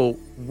other people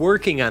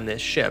working on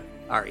this ship,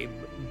 Ari,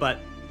 but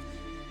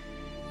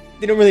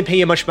they don't really pay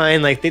you much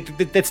mind. Like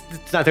that's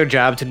not their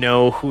job to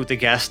know who the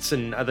guests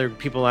and other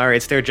people are.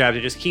 It's their job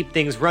to just keep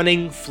things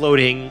running,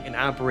 floating, and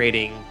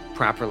operating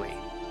properly.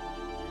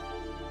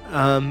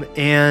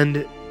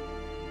 And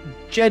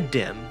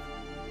Jeddim,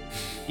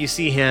 you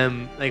see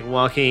him like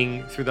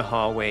walking through the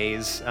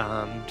hallways,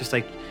 just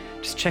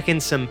checking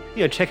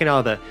checking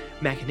all the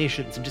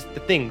machinations and just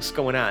the things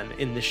going on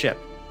in the ship.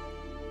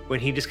 When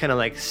he just kind of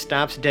like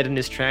stops dead in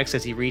his tracks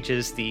as he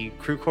reaches the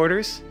crew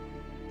quarters,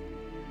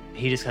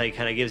 he just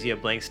kind of gives you a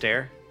blank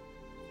stare,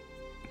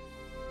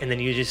 and then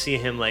you just see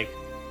him like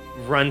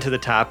run to the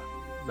top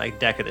like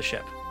deck of the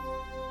ship.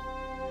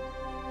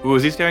 Who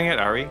was he staring at,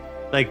 Ari?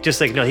 He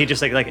just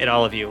like at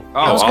all of you. Oh,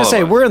 I was all gonna of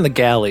say us. we're in the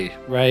galley,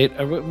 right?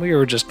 We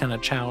were just kind of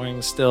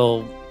chowing,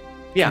 still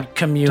Yeah,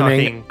 communing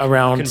talking,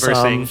 around conversing,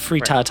 some free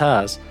right.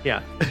 tatas.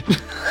 Yeah.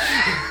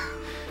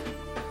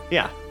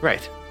 Yeah,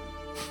 right.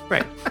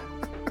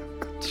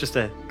 It's just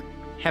a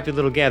happy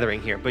little gathering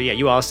here. But yeah,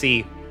 you all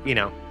see,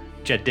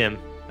 Jeddim,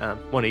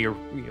 one of your,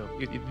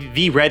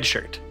 the red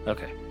shirt.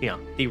 Okay. The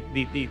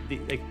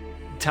like,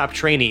 top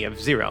trainee of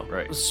Zero.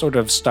 Right. Sort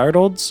of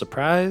startled,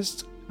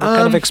 surprised. What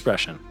kind of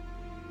expression?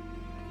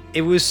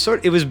 It was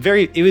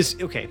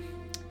okay.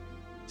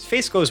 His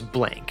face goes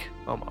blank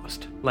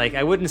almost. Like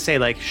I wouldn't say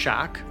like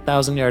shock.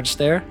 1,000-yard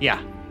stare.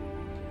 Yeah.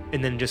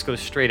 And then just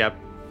goes straight up,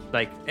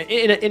 like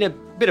in a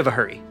bit of a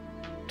hurry,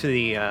 to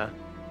the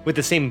with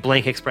the same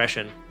blank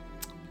expression.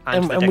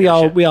 onto the And deck we of the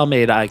all ship. we all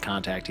made eye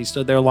contact. He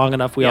stood there long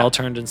enough. We Yeah. all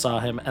turned and saw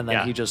him, and then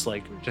Yeah. he just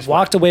Just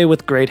walked away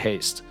with great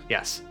haste.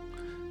 Yes.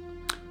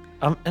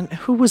 And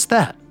who was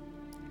that?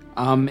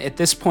 At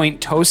this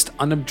point, Toast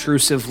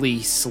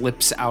unobtrusively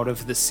slips out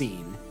of the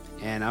scene,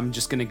 and I'm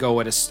just gonna go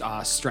at a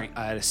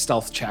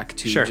stealth check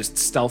to Sure. just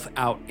stealth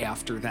out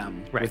after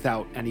them Right.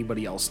 without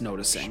anybody else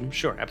noticing,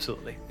 Sure,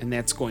 absolutely. and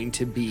that's going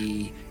to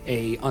be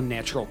a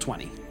unnatural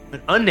 20.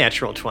 An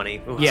unnatural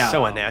 20. Ooh, Yeah.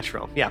 So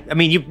unnatural. Yeah. I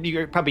mean,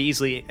 you're probably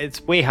easily,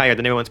 it's way higher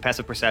than everyone's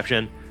passive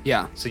perception.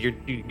 Yeah, So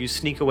you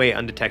sneak away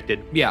undetected.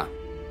 yeah,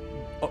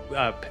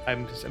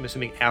 I'm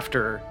assuming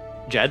after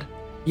Jed.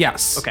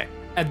 yes. Okay.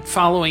 And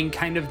following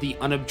kind of the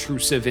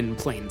unobtrusive in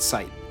plain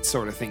sight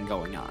sort of thing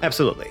going on.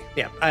 Absolutely.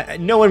 Yeah.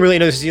 No one really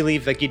notices you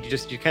leave. Like you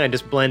kind of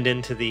just blend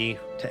into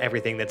to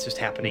everything that's just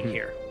happening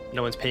here.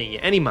 No one's paying you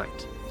any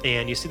mind.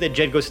 And you see that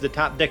Jed goes to the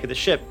top deck of the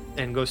ship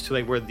and goes to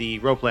like where the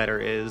rope ladder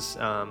is,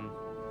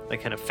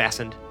 like kind of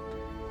fastened.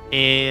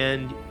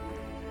 And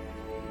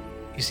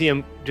you see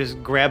him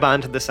just grab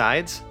onto the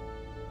sides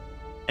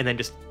and then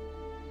just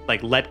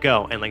like let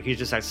go, and like he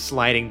just starts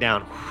sliding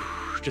down,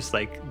 just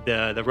like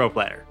the rope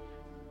ladder.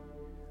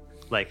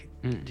 Like,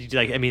 I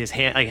mean, his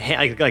hand,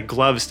 like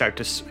gloves start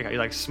to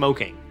like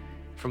smoking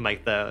from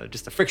like the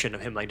friction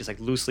of him, like just like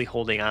loosely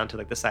holding on to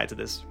like the sides of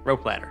this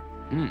rope ladder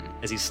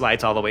as he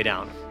slides all the way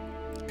down,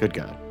 Good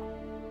God.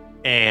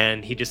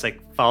 and he just like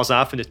falls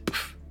off and just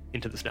poof,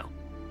 into the snow.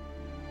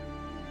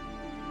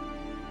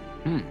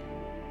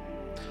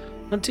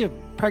 Oh, dear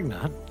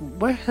Pregnant,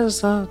 where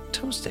has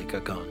Toastacre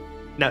gone?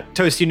 Now,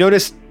 Toast, you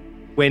noticed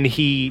when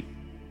he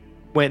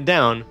went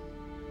down,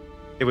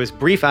 there was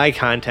brief eye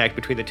contact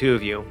between the two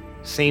of you.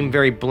 Same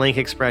very blank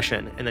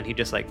expression, and then he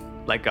just like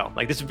let go.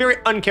 Like this is very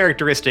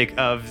uncharacteristic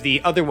of the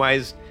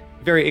otherwise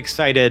very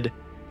excited,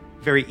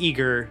 very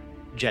eager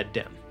Jed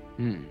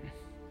Dim.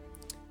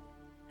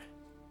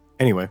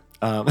 Anyway,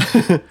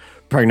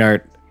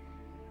 Pregnart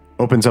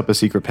opens up a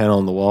secret panel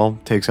on the wall,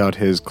 takes out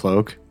his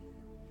cloak,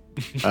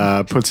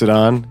 puts it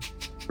on,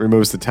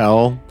 removes the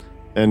towel,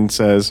 and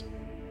says,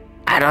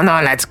 I don't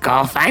know. Let's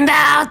go find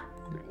out.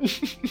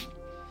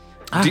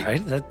 All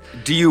right.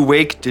 Do you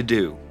wake to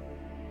do?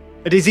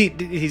 Is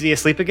he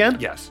asleep again?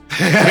 Yes.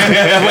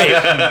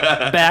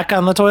 Back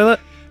on the toilet?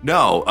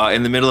 No,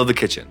 in the middle of the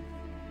kitchen.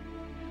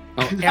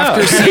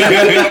 After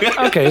seeing,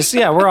 Okay, so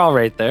yeah, we're all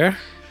right there.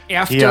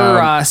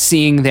 after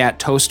seeing that,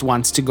 Toast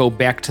wants to go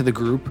back to the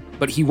group,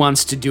 but he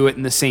wants to do it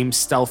in the same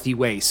stealthy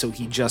way, so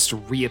he just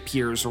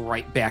reappears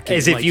right back in,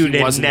 As if like you he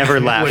had wasn't- never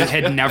left.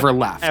 had never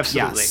left.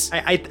 Absolutely. Yes.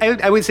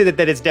 I would say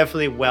that it's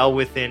definitely well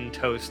within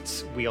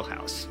Toast's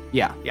wheelhouse.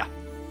 Yeah. Yeah.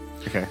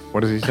 okay, what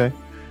does he say?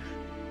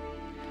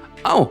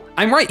 Oh,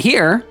 I'm right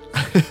here.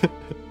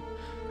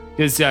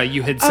 Because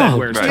you had said Oh,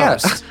 where's right.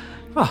 Toast.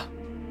 Oh,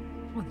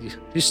 well,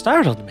 you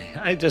startled me.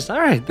 All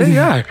right, there you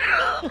are.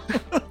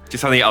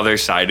 Just on the other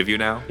side of you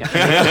now.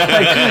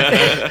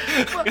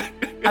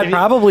 I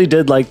probably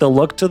did like the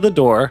look to the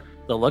door,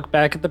 the look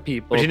back at the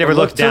people. But you never the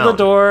looked look to the down.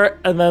 door,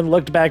 and then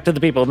looked back to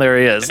the people, and there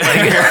he is.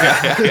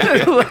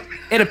 Like,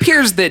 It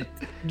appears that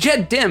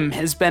Jed Dim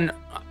has been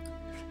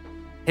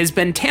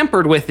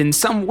tampered with in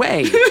some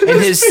way,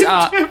 and has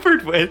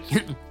Tampered with.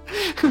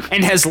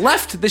 and has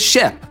left the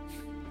ship.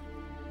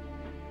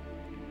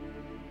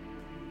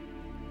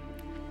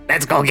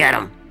 Let's go get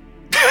him.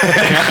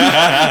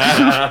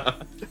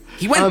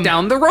 He went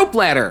down the rope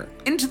ladder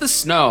into the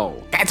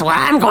snow. That's where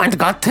I'm going to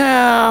go too.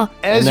 As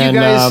And you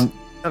then, guys.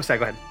 I'm sorry,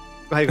 go ahead.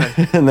 Go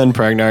ahead. and then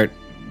Pregnart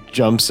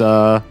jumps,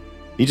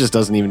 he just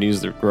doesn't even use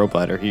the rope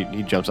ladder.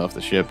 He jumps off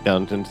the ship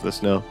down into the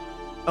snow.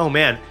 Oh,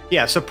 man.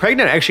 Yeah, so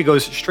Pregnant actually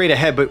goes straight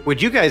ahead, but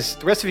what you guys,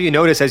 the rest of you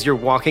notice as you're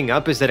walking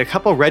up is that a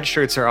couple red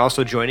shirts are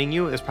also joining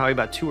you. There's probably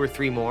about 2 or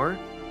 3 more,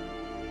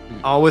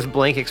 all with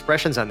blank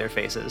expressions on their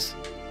faces,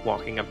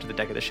 walking up to the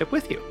deck of the ship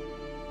with you.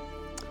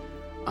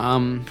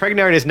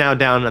 Pregnant is now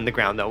down on the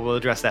ground, though. We'll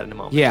address that in a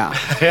moment. Yeah.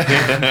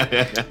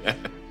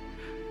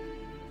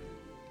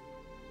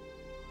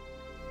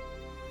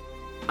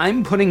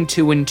 I'm putting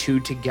 2 and 2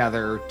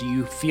 together. Do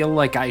you feel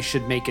like I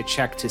should make a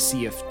check to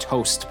see if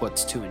Toast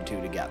puts 2 and 2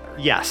 together?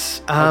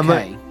 Yes.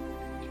 Okay.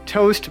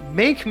 Toast,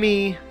 make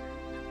me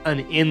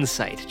an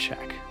insight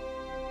check.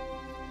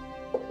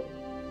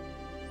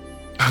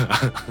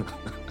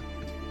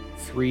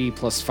 3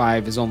 plus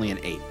 5 is only an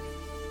 8.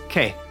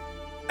 Okay.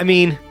 I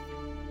mean,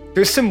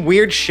 there's some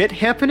weird shit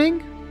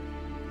happening.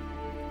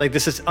 Like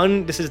this is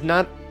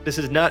not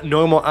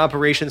normal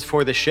operations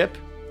for the ship,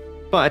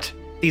 but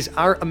these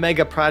are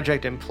Omega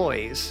Project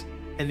employees,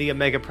 and the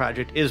Omega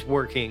Project is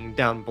working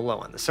down below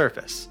on the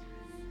surface.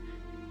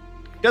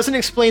 Doesn't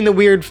explain the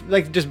weird,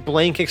 like just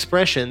blank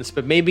expressions,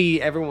 but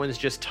maybe everyone's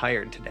just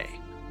tired today.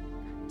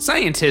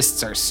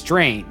 Scientists are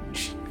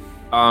strange.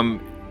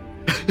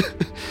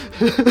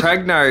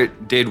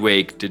 Pregnart did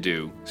wake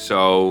Dedu,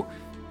 so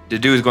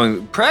Dedu is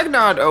going,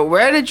 Pregnart,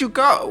 where did you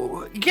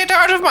go? Get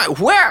out of my...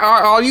 Where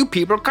are all you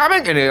people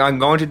coming? And I'm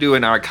going to do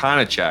an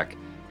Arcana check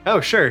Oh,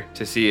 sure.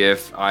 to see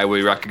if I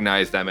would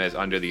recognize them as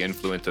under the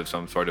influence of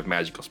some sort of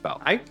magical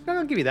spell.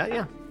 I'll give you that,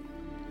 yeah.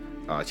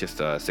 It's just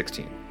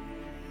 16.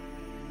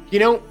 You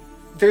know,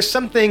 there's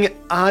something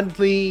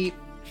oddly,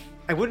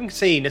 I wouldn't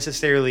say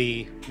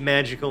necessarily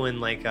magical in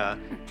like an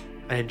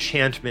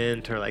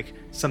enchantment or like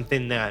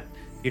something that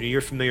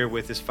you're familiar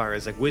with as far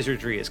as like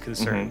wizardry is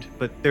concerned,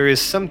 but there is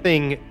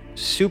something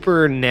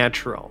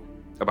supernatural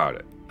About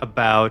it.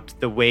 about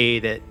the way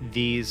that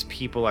these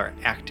people are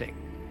acting.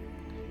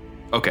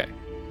 Okay.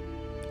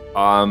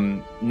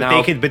 Now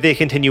But they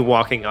continue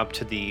walking up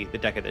to the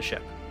deck of the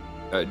ship.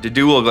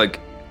 Dedu will like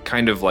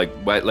kind of like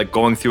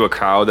going through a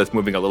crowd that's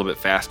moving a little bit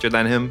faster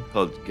than him.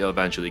 He'll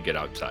eventually get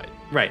outside.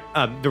 Right.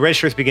 The red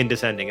shirts begin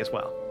descending as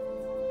well.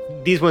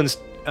 These ones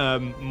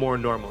more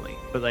normally,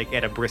 but like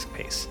at a brisk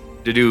pace.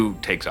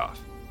 Dedu takes off.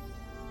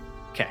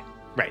 Okay.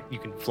 Right. You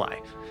can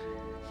fly.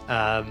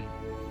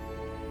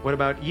 What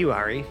about you,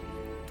 Ari?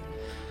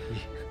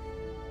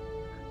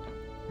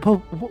 Well,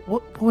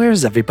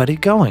 where's everybody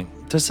going?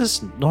 Does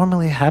this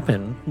normally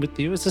happen with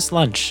you? Is this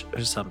lunch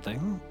or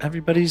something?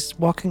 Everybody's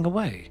walking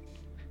away.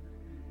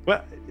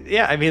 Well,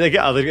 yeah. I mean, like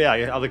all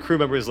the crew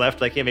members left.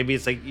 Like, yeah, maybe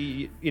it's like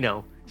you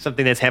know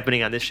something that's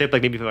happening on this ship.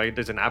 Like maybe like,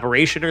 there's an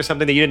operation or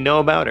something that you didn't know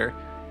about, or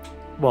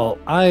Well,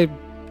 I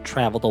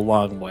traveled a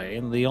long way,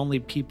 and the only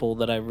people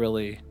that I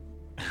really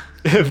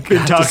have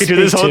been talking to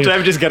this whole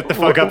time just got the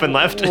fuck up and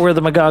left. were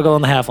the McGoggle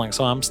and the Halfling,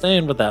 so I'm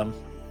staying with them.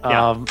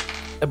 Yeah.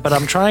 But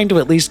I'm trying to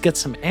at least get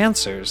some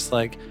answers.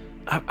 Like,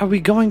 are we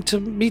going to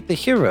meet the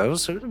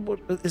heroes? Or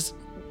is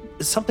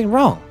something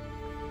wrong?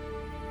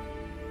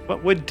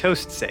 What would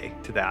Toast say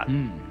to that?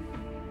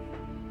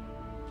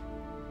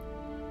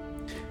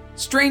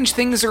 Strange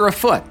things are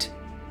afoot.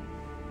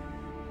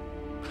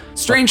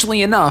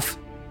 Strangely enough,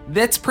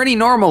 that's pretty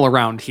normal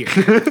around here.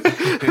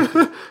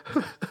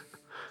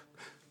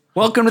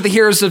 Welcome to the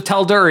Heroes of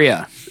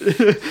Talduria.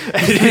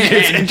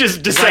 And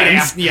just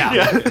descends.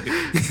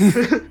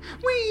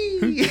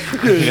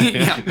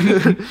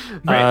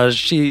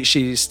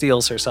 She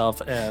steals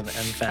herself and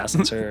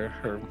fastens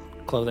her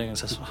clothing and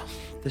says, well,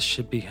 this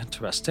should be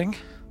interesting.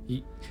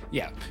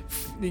 Yeah.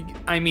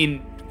 I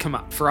mean, come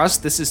on. For us,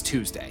 this is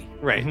Tuesday.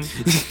 Right.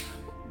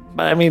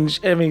 But I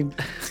mean,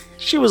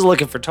 she was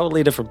looking for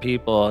totally different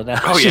people. And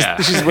now yeah.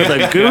 she's with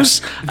a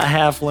goose, a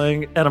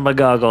halfling, and a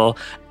McGoggle,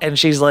 and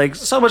she's like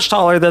so much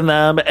taller than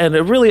them, and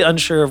really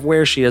unsure of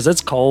where she is.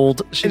 It's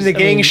cold. And the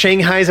gang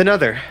Shanghai's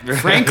another.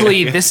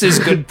 Frankly, this is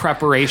good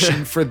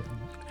preparation for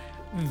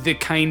the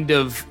kind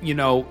of,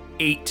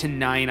 8 to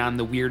 9 on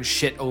the weird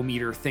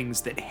shit-o-meter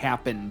things that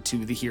happen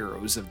to the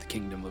heroes of the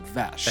Kingdom of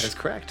Vesh. That is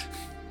correct.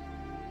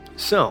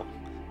 So,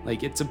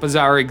 Like, it's a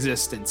bizarre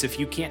existence. If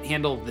you can't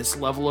handle this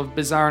level of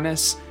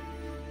bizarreness,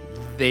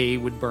 they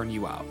would burn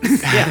you out.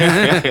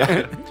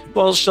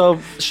 Well, so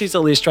she's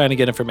at least trying to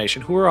get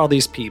information. Who are all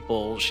these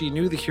people? She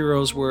knew the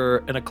heroes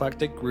were an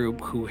eclectic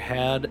group who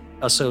had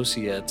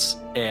associates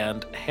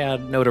and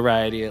had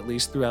notoriety, at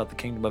least throughout the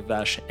Kingdom of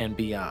Vesh and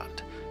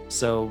beyond.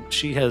 So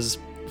she has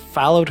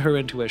followed her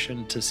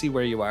intuition to see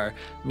where you are,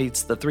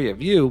 meets the three of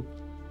you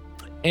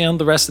and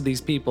the rest of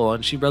these people,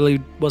 and she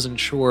really wasn't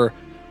sure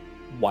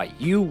why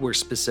you were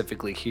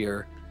specifically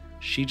here.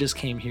 She just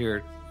came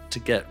here to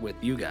get with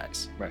you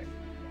guys. Right.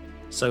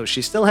 So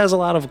she still has a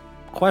lot of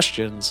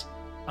questions.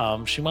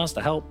 She wants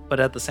to help, but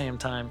at the same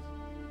time,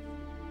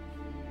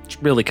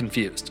 she's really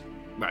confused.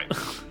 Right.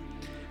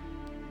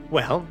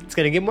 well, it's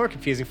going to get more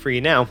confusing for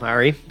you now,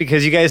 Ari,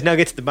 because you guys now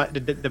get to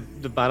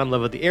the bottom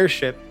level of the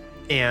airship,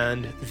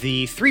 and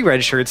the 3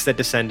 red shirts that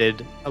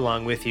descended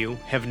along with you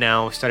have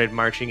now started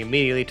marching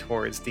immediately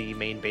towards the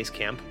main base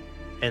camp.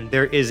 And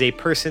there is a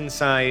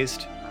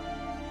person-sized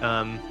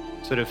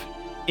sort of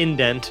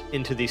indent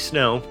into the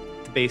snow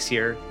at the base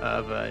here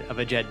of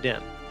a Jed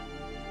Dim.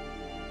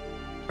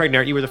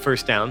 Pregnart, you were the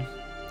first down.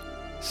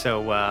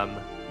 So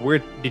where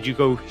did you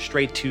go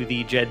straight to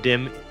the Jed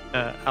Dim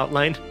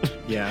outline?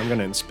 Yeah, I'm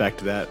gonna inspect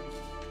that.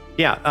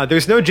 Yeah,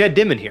 there's no Jed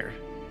Dim in here.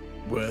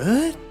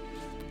 What?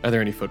 Are there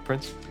any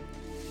footprints?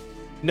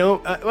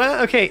 No,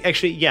 well, okay,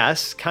 actually,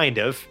 yes, kind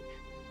of.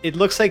 It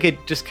looks like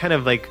it just kind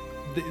of like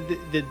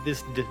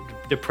this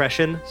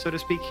depression, so to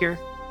speak, here,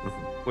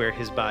 where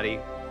his body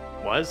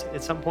was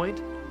at some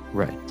point.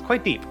 Right. It's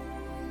quite deep.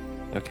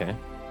 Okay.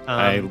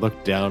 I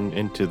look down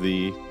into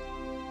the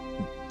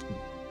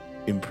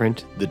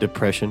imprint, the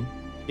depression.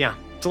 Yeah,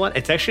 it's a lot.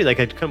 It's actually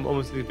like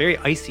almost very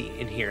icy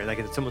in here. Like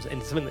it's almost,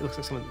 and something that looks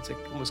like someone that's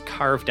like almost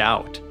carved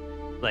out,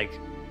 like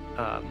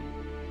a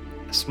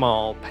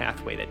small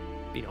pathway that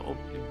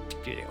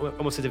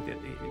almost as if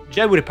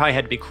Jed would have probably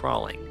had to be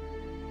crawling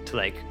to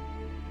like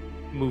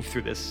move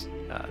through this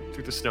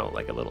through the snow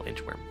like a little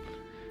inchworm.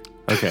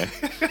 Okay.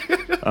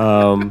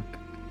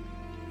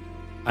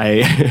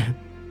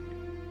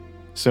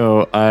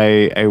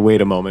 I wait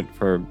a moment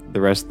for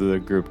the rest of the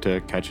group to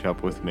catch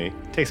up with me.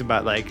 Takes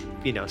about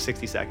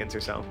 60 seconds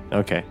or so.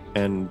 Okay,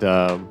 and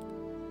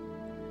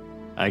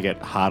I get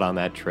hot on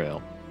that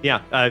trail. Yeah,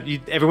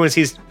 everyone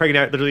sees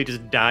Pregnant literally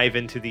just dive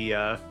into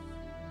the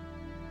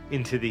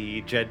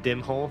Jed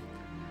Dim hole,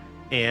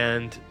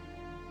 and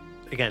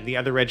again the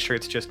other red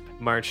shirts just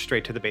march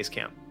straight to the base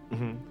camp.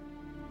 Mm-hmm.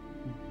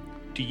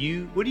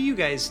 What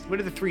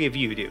do the 3 of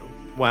you do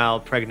while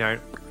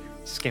Pregnant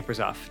scampers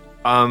off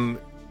Um,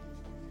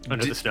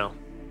 under the snow.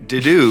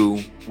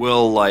 Didu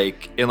will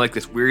like in like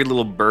this weird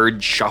little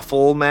bird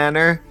shuffle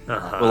manner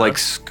will like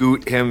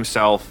scoot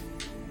himself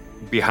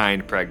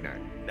behind Pregnard.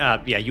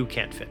 Yeah, you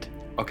can't fit.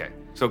 Okay,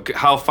 so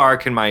how far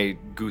can my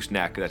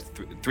gooseneck? That's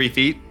 3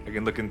 feet. I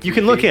can look in. You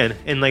can look in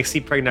and like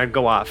see Pregnard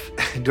go off.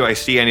 Do I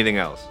see anything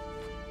else?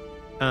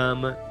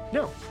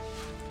 No.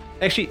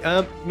 Actually,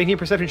 making a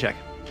perception check.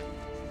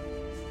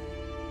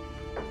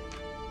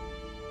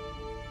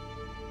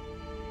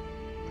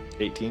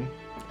 $18.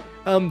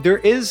 There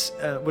is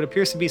what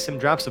appears to be some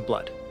drops of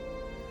blood.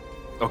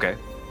 Okay.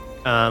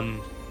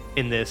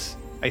 In this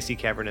icy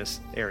cavernous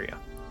area.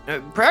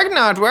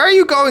 Pregnant, where are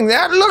you going?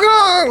 That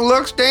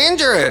looks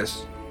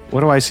dangerous.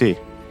 What do I see?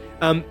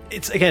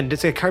 It's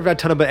a carved out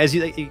tunnel, but as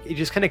you it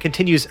just kind of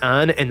continues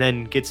on and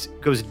then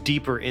goes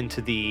deeper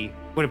into the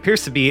what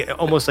appears to be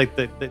almost like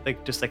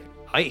just like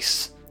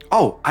ice,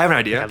 Oh, I have an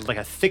idea. like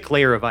a thick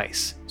layer of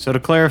ice. So to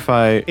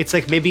clarify, It's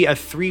like maybe a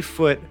 3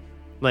 foot,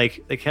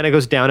 like it kind of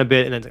goes down a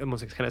bit and then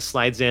almost like kind of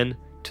slides in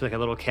to like a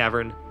little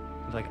cavern,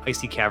 like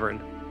icy cavern.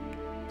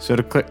 so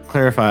to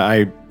clarify,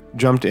 I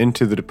jumped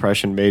into the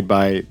depression made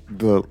by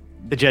the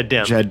The Jed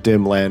Dim. Jed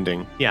Dim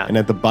landing. Yeah. And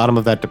at the bottom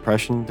of that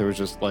depression, there was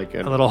just like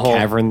a little hole.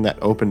 cavern that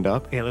opened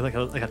up. Yeah, like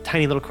a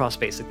tiny little crawl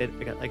space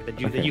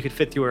that you could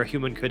fit through, or a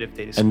human could if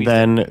they just And squeezed it.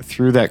 then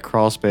through that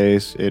crawl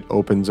space, it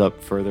opens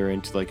up further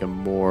into like a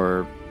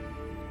more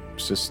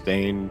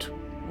sustained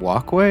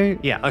walkway.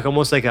 Yeah, like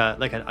almost like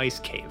an ice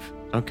cave,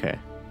 Okay.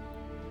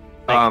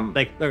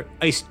 like or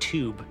ice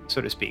tube,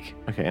 so to speak.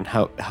 Okay. And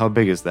how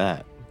big is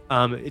that?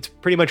 It's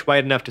pretty much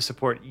wide enough to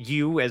support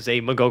you as a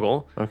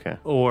Magogol, Okay.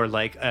 or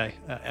like a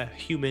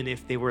human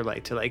if they were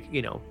like to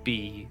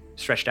be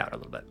stretched out a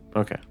little bit,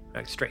 Okay.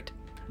 like straight.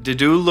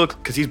 Didu look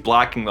because he's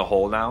blocking the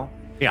hole now.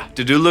 Yeah.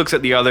 Didu looks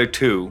at the other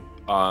two,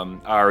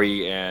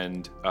 Ari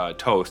and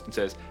Toast, and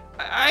says,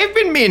 "I've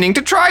been meaning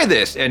to try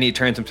this," and he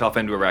turns himself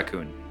into a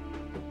raccoon.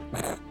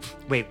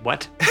 Wait,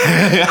 what?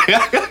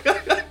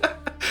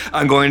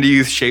 I'm going to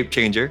use Shape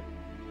Changer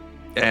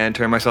and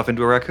turn myself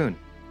into a raccoon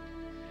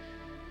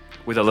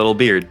with a little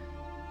beard.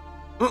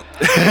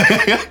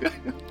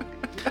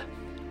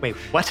 Wait,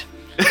 what?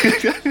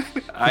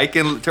 I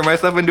can turn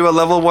myself into a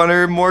level 1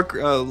 or more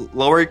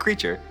lower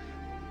creature.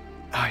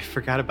 Oh, I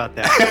forgot about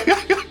that.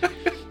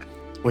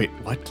 Wait,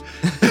 what?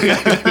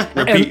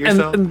 Repeat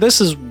yourself. And this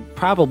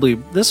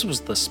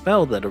was the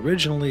spell that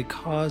originally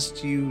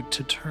caused you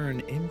to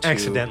turn into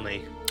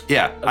Accidentally.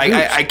 Yeah,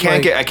 I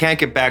can't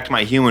get back to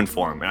my human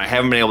form, and I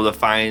haven't been able to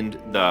find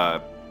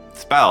the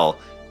spell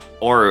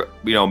or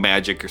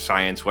magic or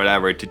science,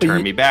 whatever, to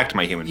turn me back to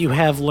my human You form.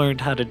 have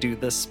learned how to do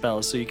this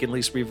spell, so you can at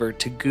least revert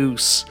to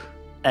Goose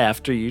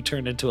after you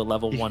turn into a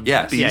level 1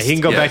 Yes. beast. Yeah, he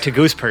can go back to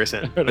Goose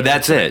Person. But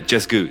that's it,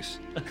 just Goose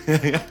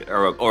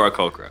or a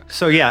Kokra.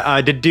 So yeah,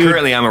 did dude?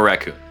 Currently, I'm a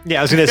raccoon. Yeah,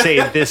 I was gonna say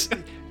this.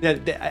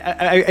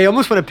 I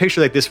almost want to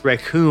picture like this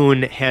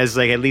raccoon has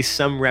like at least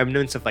some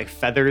remnants of like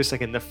feathers like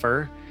in the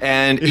fur.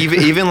 And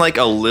even like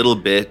a little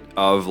bit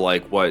of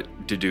like what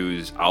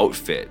Didu's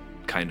outfit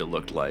kind of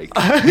looked like.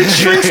 It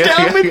shrinks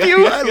down with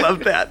you. I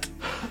love that.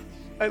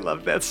 I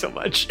love that so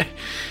much.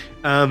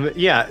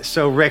 Yeah,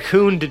 so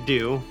raccoon to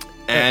do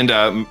And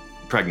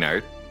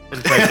Pregnard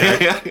and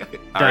Pregnant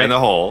are in the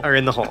hole. are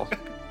in the hole.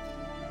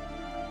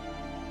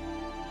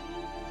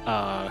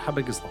 How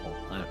big is the hole?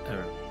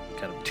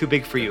 Kind of Too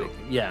big for you.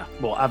 Yeah,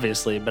 well,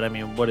 obviously, but I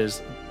mean,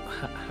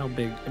 how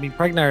big? I mean,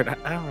 Pregnard,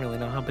 I don't really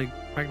know how big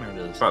Pregnard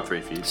is. About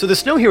 3 feet. So the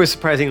snow here was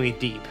surprisingly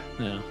deep.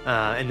 Yeah.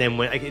 And then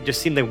when it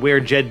just seemed like where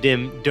Jed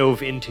Dim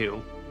dove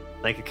into,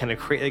 like it kind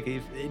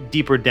of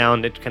deeper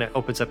down, it kind of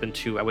opens up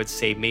into, I would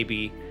say,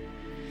 maybe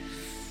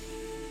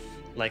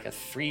like a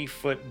 3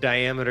 foot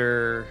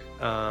diameter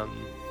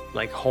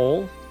like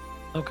hole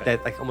Okay.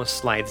 that like almost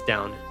slides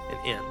down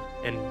and in.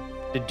 And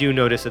did you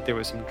notice that there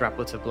was some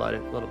droplets of blood a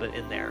little bit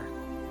in there?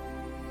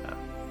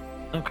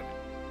 Okay.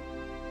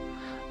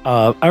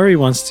 Ari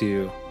wants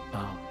to.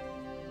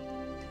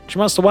 She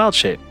wants to wild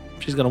shape.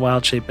 She's gonna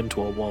wild shape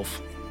into a wolf,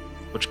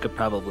 which could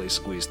probably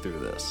squeeze through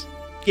this.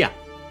 Yeah.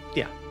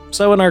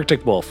 So an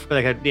Arctic wolf.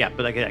 But like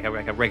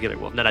a regular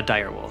wolf, not a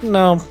dire wolf.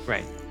 No,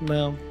 Right.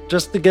 no,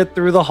 just to get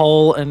through the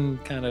hole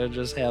and kind of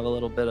just have a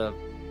little bit of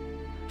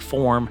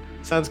form.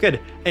 Sounds good.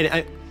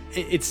 And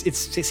it's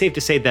safe to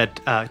say that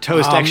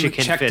Toast actually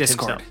can check fit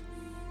Discord.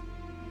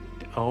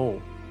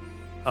 himself.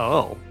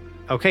 Oh.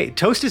 Okay,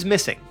 Toast is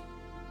missing.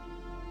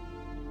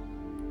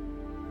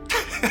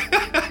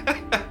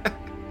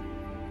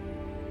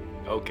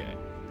 Okay.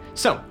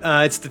 So,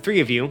 it's the three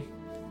of you.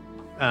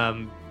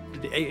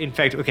 In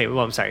fact, okay,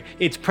 well, I'm sorry.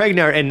 It's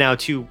Pregnard and now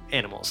 2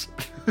 animals.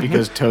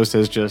 Because Toast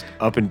has just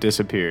up and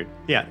disappeared.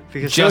 Yeah,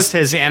 because Just Toast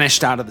has,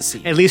 vanished out of the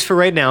scene. at least for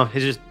right now,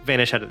 has just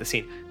vanished out of the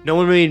scene. No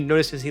one really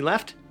noticed as he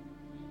left,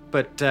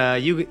 but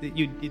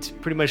it's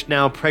pretty much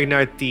now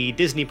Pregnard, the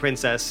Disney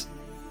princess,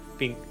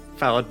 being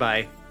followed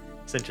by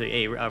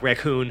essentially a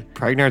raccoon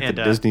Pregnant And,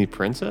 the Disney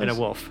princess? and a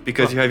wolf.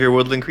 Because you have your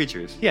woodland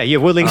creatures. Yeah, you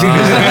have woodland creatures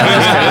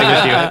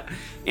traveling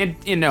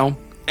with And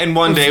And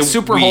one day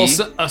super we,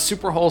 wholesome, a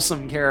super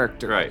wholesome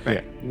character, Right.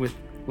 Yeah. With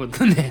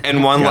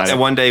And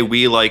one day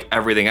we, like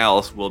everything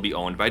else, will be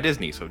owned by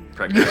Disney. So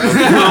Pregnant will be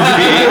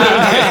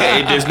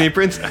a Disney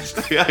princess.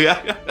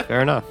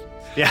 Fair enough.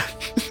 Yeah.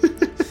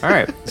 All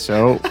right,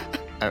 so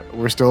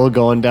we're still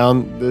going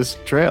down this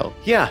trail.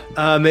 Yeah.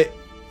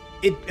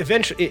 It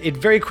eventually, it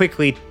very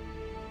quickly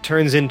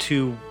turns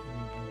into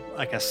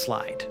like a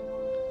slide.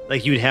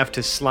 Like you'd have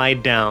to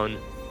slide down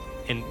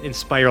and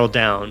spiral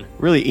down.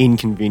 Really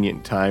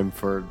inconvenient time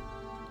for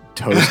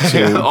Toast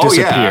to Oh,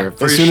 yeah, disappear.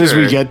 for As soon as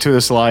we sure. get to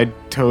the slide,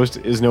 Toast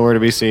is nowhere to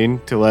be seen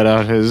to let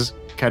out his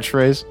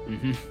catchphrase.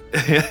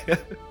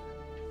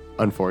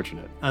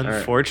 Unfortunate. All right.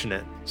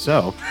 Unfortunate.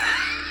 So,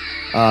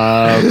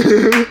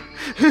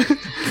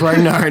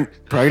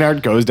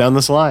 Pregnard goes down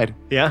the slide.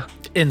 Yeah.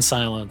 In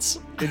silence.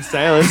 In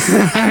silence.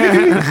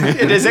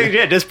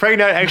 Does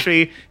Pregnant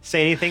actually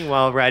say anything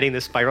while riding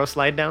the spiral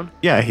slide down?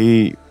 Yeah,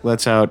 he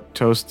lets out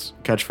Toast's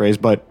catchphrase,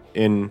 but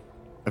in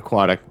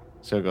aquatic.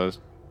 So it goes.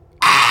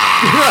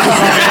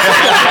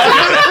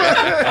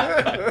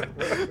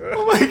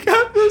 Oh my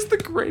god, that's the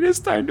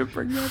greatest time to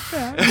bring that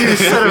back. You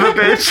son of a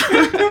bitch.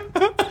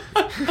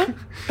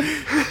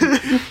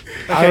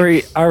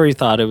 Ari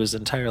thought it was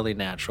entirely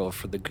natural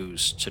for the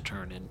goose to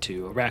turn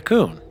into a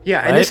raccoon. Yeah,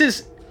 and right?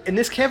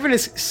 this cavern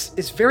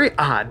is very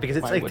odd because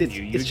it's Why like wouldn't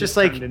you? You it's just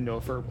like turned into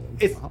a fur.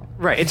 it's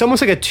right. It's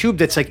almost like a tube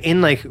that's like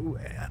in like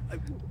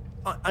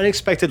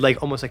unexpected,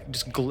 like almost like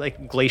just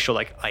like glacial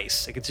like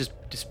ice. Like it's just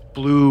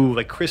blue,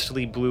 like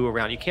crystally blue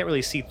around. You can't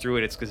really see through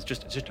it. It's because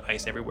it's just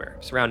ice everywhere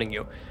surrounding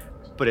you.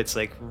 But it's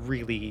like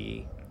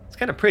really, it's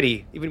kind of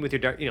pretty even with your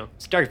dark.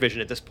 It's dark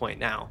vision at this point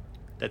now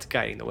that's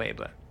guiding the way.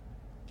 But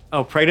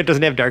oh, Pregnant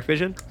doesn't have dark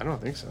vision. I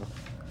don't think so.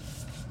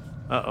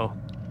 Uh-oh.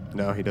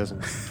 No, he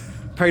doesn't.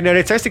 Pregnant.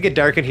 It starts to get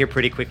dark in here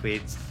pretty quickly.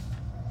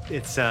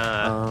 It's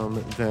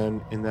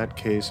Then in that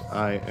case,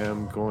 I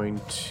am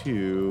going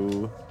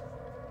to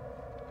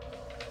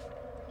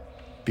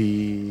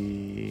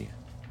be.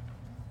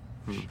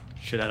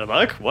 shit out of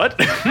luck. What?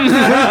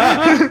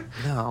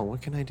 No,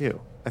 what can I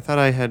do? I thought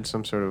I had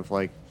some sort of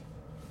like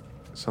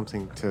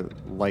something to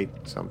light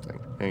something.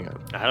 Hang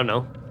on. I don't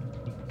know.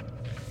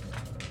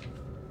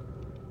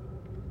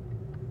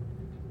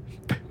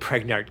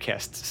 Pregnard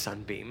casts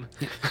Sunbeam.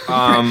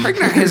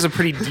 Pregnant has a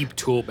pretty deep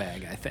tool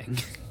bag, I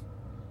think.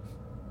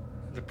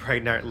 The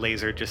Pregnard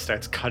laser just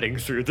starts cutting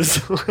through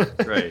this.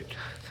 Right.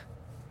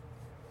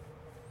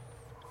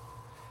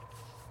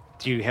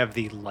 Do you have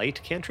the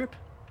light cantrip?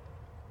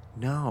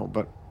 No,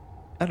 but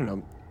I don't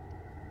know.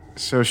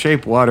 So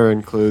shape water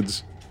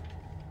includes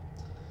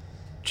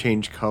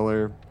change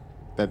color.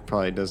 That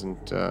probably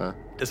doesn't.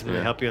 Doesn't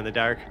really help you in the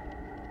dark.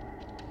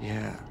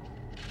 Yeah.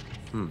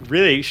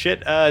 Really?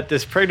 Shit.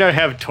 Does Pregnard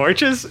have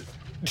torches?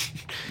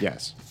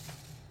 Yes.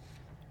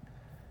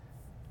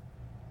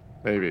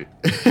 Maybe.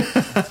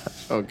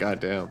 Oh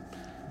goddamn.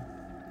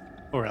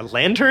 Or a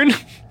lantern?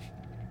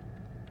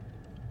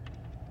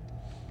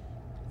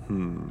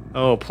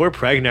 Oh, poor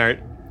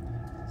Pregnard.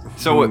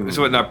 So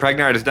now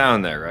Pregnard is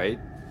down there, right?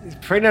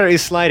 Pregnard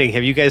is sliding.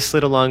 Have you guys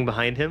slid along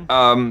behind him?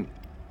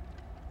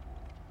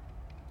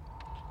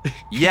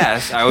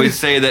 Yes, I would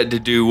say that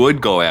Dedu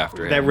would go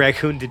after him. That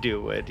raccoon to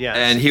do would, yeah.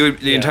 And he would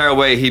the entire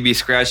way he'd be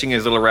scratching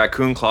his little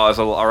raccoon claws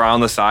around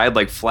the side,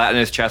 like flat in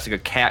his chest, like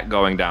a cat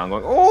going down,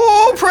 going,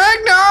 "Oh,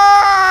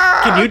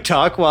 Pregnard!" Can you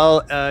talk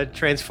while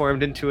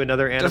transformed into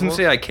another It animal? doesn't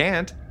say I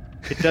can't.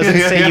 It doesn't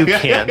say you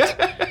can't.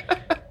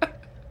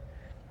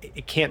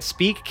 It can't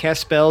speak,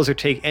 cast spells, or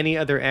take any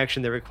other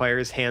action that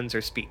requires hands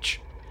or speech.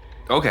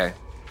 Okay.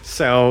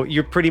 So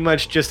you're pretty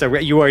much just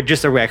you are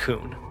just a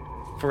raccoon,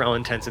 for all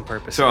intents and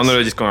purposes. So I'm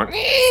literally just going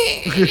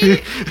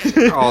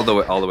all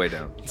the way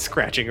down.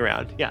 scratching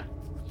around. Yeah,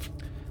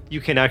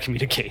 you cannot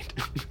communicate.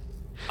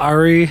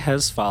 Ari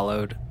has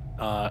followed,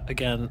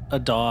 again, a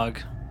dog,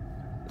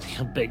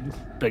 a big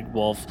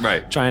wolf,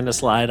 Right. trying to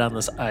slide on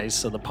this ice.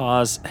 So the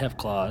paws have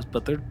claws,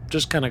 but they're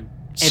just kind of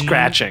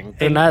scratching.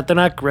 They're and-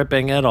 not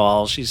gripping at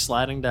all. She's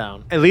sliding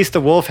down. At least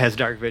the wolf has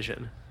dark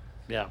vision.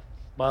 Yeah.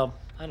 Well,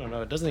 I don't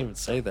know. It doesn't even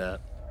say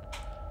that.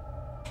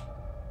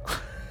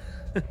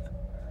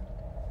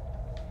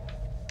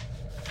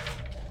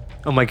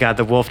 Oh my god,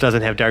 the wolf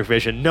doesn't have dark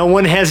vision. No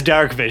one has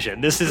dark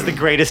vision. This is the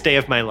greatest day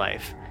of my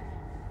life.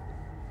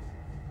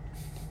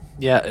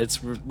 Yeah,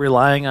 it's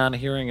relying on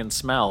hearing and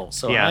smell.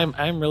 So Yeah.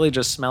 I'm really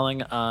just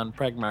smelling on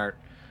Pregmart,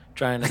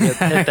 trying to hit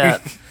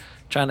that,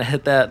 trying to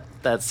hit that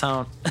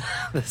sound,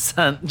 the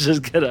scent.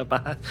 Just get up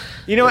on.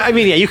 You know what? I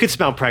mean, yeah, you could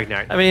smell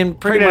Pregnard. I mean,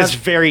 pretty Pregnard is much.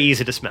 very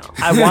easy to smell.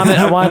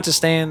 I wanted to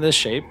stay in this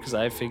shape because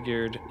I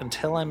figured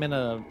until I'm in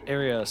an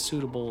area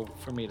suitable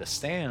for me to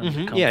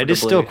stand. Yeah, it is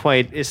still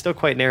comfortably,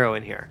 quite narrow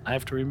in here. I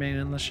have to remain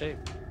in the shape.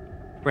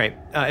 Right.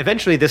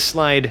 Eventually, this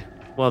slide,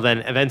 well, then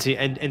eventually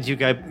ends you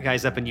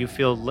guys up, and you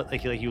feel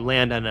like you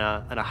land on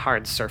a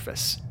hard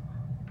surface.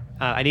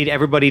 I need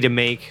everybody to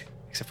make,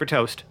 except for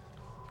Toast,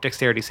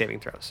 dexterity saving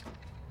throws.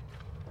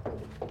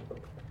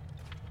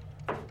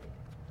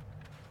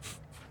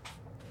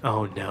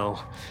 Oh no.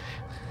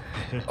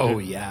 Oh,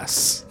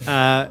 yes.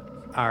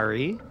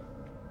 Ari,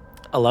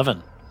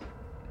 11.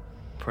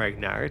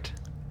 Pregnard,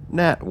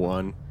 Nat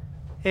 1.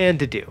 And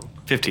Dedu.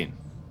 15.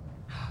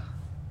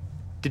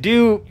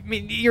 Dedu, I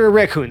mean, you're a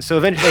raccoon, so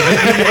eventually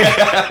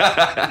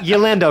you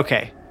land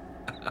okay.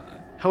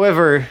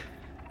 However,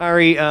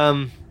 Ari,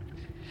 well,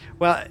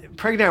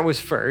 Pregnant was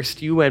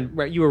first. You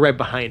were right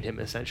behind him,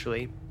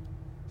 essentially.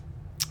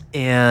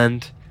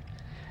 And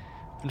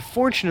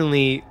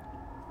unfortunately,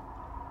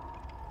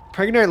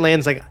 Pregnant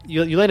lands like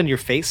you land on your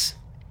face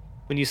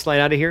when you slide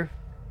out of here.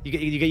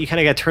 You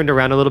kind of got turned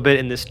around a little bit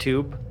in this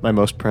tube. My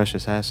most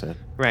precious asset.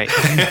 Right.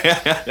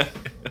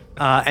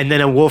 And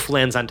then a wolf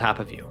lands on top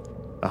of you.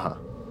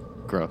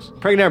 Gross.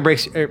 Pregnant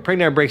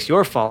breaks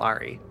your fall,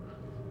 Ari.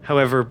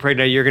 However,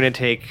 Pregnant, you're going to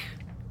take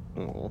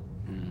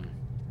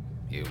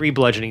 3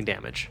 bludgeoning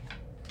damage.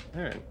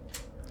 All right.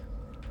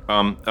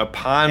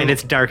 Upon And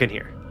it's dark in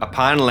here.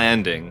 upon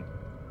landing,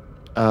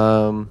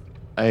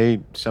 I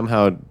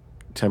somehow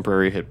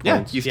temporary hit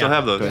points. you still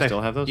have those. Do I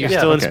still have those? You're Yeah,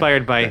 still okay.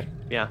 inspired by... Okay.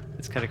 Yeah,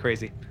 it's kind of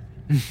crazy.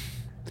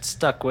 It's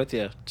stuck with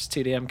you. It's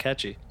TDM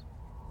catchy.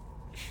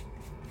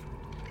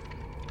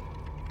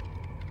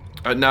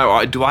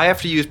 Now, do I have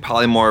to use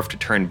polymorph to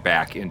turn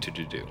back into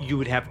Dedu? You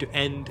would have to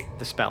end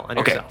the spell on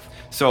Okay, yourself.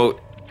 so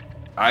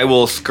I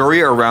will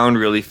scurry around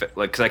really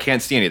because I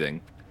can't see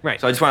anything. Right.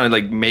 So I just want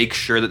to make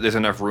sure that there's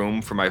enough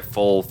room for my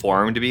full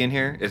form to be in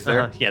here. Is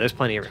there? Yeah, there's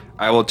plenty of room.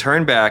 I will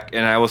turn back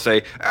and I will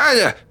say,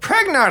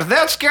 Pregnant,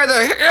 that scared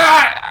the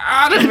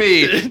out of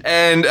me.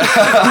 And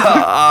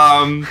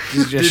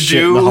just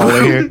shit in the hallway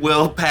Dedu here.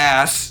 will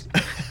pass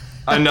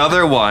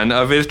another one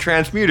of his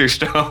transmuter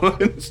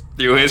stones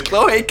through his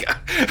cloaca.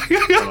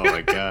 Oh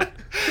my god.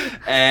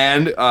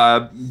 And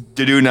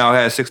Dedu now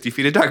has 60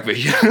 feet of dark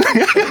vision.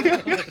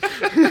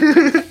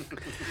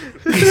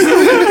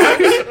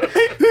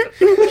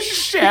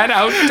 Shat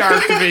out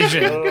dark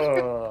vision.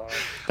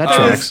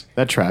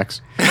 That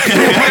tracks.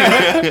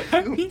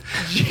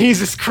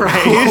 Jesus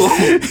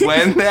Christ.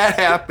 When that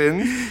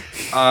happens,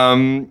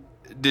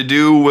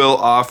 Dedu will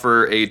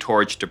offer a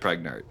torch to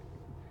Pregnant.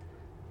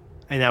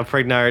 And now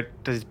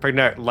does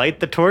Pregnant light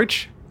the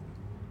torch?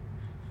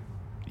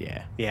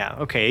 Yeah. Yeah,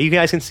 okay. You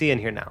guys can see in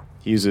here now.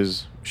 He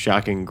uses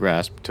shocking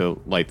grasp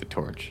to light the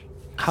torch.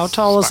 How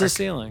tall is the Spark.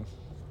 ceiling?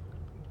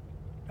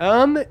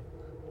 About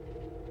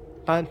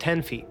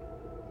 10 feet.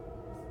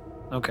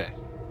 Okay.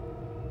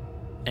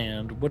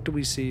 And what do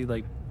we see?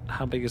 Like,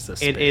 how big is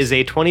this? It is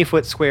a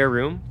 20-foot square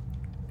room.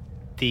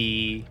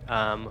 The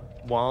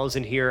walls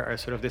in here are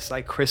sort of this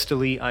like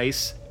crystally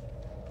ice,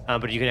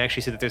 but you can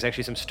actually see that there's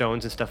actually some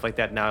stones and stuff like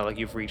that now. Like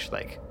you've reached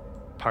like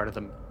part of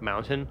the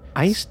mountain.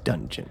 Ice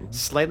dungeon. It's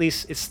slightly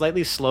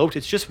sloped.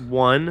 It's just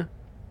one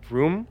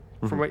room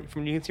from what you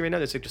can see right now.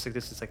 It's like just like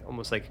this is like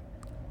almost like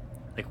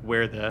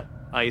where the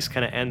ice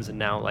kind of ends and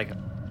now like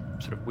a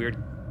sort of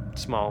weird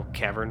small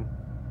cavern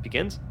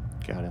begins.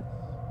 Got it.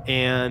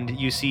 And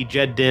you see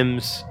Jed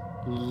Dim's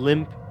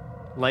limp,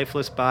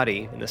 lifeless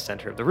body in the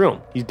center of the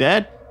room. He's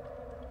dead?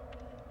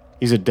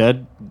 He's a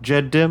dead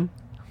Jed Dim?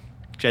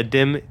 Jed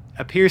Dim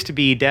appears to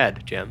be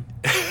dead, Jim.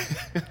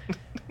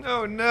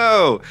 Oh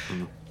no!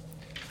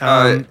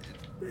 But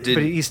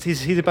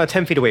he's about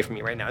 10 feet away from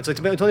you right now. It's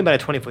only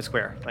about a 20-foot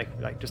square,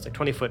 like just a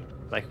 20-foot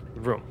like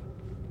room,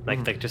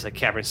 like just like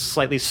cavern,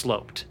 slightly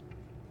sloped.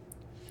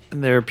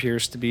 And there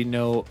appears to be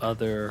no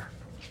other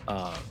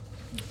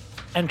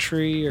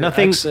entry or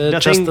Nothing- exit,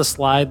 nothing- just the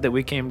slide that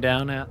we came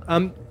down at.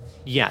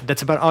 Yeah,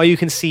 that's about all you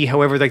can see.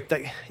 However, like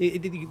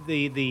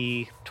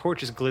the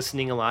torch is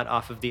glistening a lot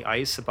off of the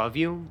ice above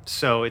you,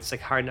 so it's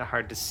like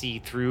hard to see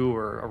through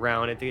or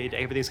around.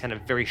 Everything's kind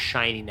of very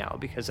shiny now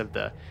because of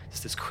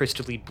this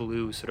crystally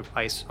blue sort of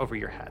ice over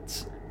your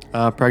heads.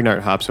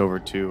 Pregnant hops over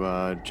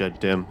to Jed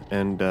Dim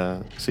and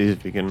sees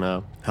if he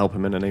can help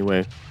him in any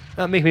way.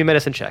 Make me a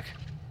medicine check.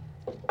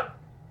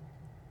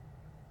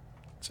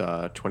 It's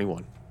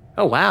 21.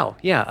 Oh wow,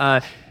 yeah.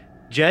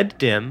 Jed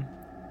Dim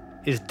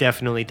is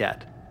definitely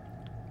dead.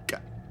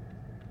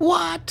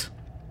 What?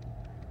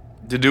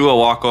 Dedu will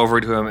walk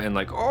over to him and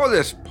oh,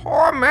 this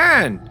poor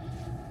man.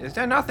 Is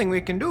there nothing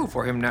we can do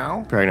for him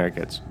now? Pregnant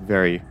gets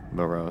very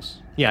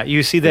morose. Yeah,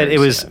 you see that Very it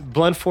was sad.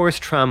 blunt force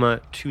trauma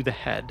to the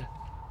head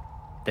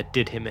that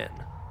did him in.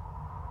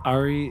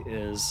 Ari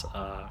is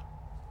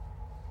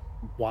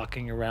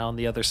walking around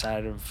the other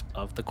side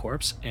of the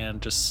corpse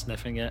and just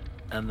sniffing it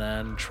and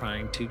then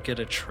trying to get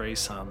a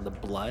trace on the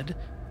blood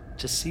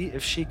to see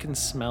if she can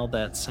smell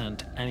that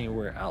scent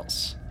anywhere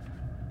else.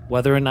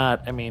 Whether or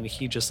not,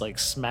 he just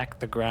smacked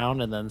the ground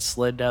and then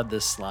slid down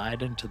this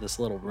slide into this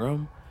little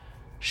room.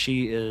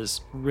 She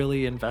is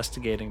really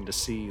investigating to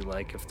see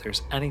if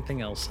there's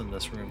anything else in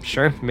this room.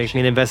 Sure, make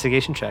me an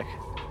investigation check.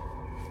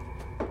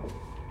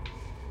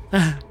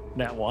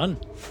 That one.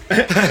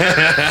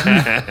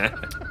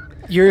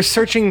 You're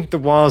searching the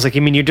walls,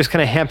 you're just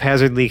kind of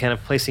haphazardly kind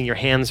of placing your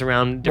hands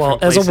around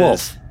different Well, as a places.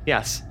 wolf.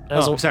 Yes.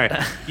 As Oh, a- sorry.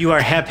 You are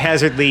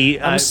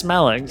haphazardly I'm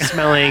smelling.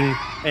 smelling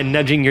and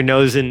nudging your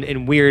nose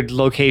in weird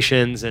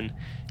locations and,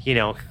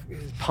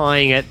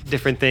 pawing at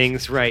different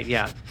things. Right,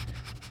 yeah.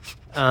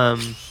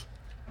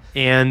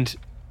 And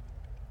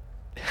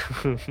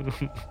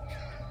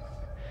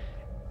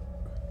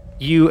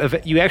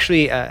you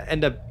actually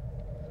end up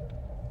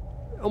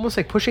almost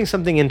like pushing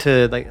something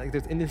into like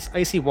there's in this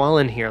icy wall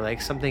in here,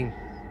 like something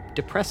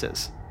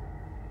depresses.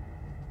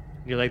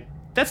 You're like,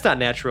 that's not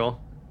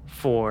natural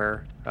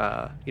for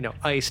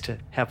ice to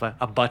have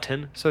a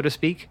button, so to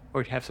speak,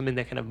 or to have something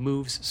that kind of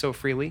moves so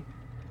freely.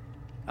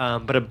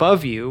 But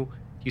above you,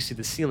 you see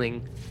the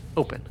ceiling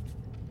open,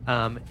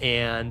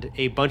 and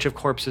a bunch of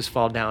corpses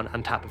fall down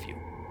on top of you,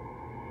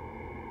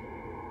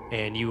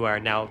 and you are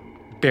now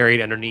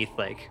buried underneath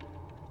like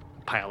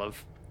a pile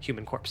of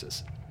human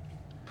corpses.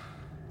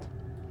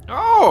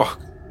 Oh,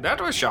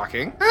 that was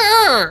shocking.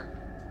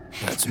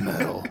 That's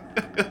metal.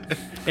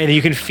 And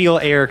you can feel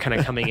air kind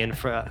of coming in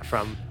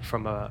from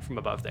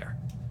above there.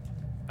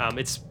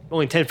 It's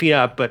only 10 feet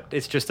up, but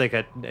it's just like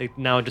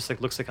now it just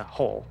like looks like a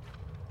hole,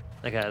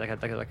 like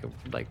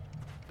a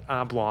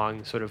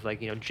oblong sort of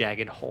like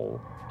jagged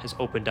hole has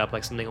opened up,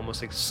 like something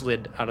almost like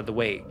slid out of the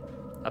way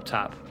up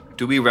top.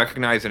 Do we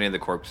recognize any of the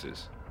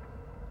corpses?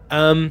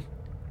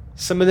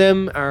 Some of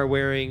them are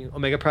wearing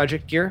Omega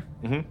Project gear.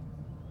 Mm-hmm.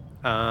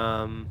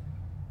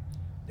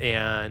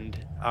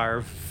 And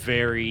are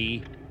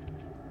very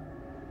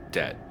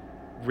Dead.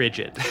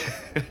 rigid.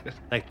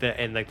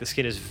 the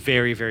skin is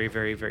very, very,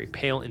 very, very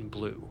pale and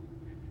blue.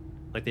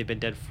 Like they've been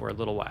dead for a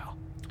little while.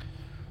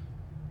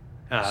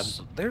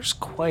 So there's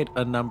quite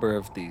a number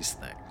of these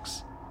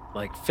things.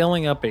 Like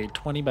filling up a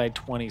 20 by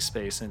 20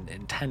 space in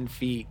 10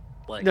 feet.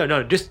 Like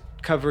No, just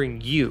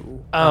covering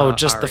you.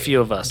 just the Ari.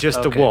 few of us. Just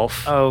Okay. the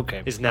wolf. Oh,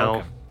 okay. Is now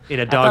Okay. in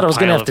a I dog thought I was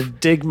gonna pile have to of-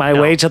 dig my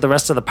No. way to the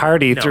rest of the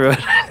party No. through it.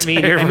 I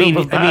mean,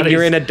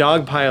 you're in a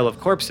dog pile of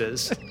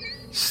corpses.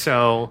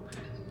 So,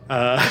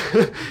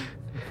 It's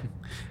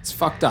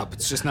fucked up.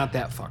 It's just not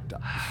that fucked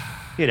up.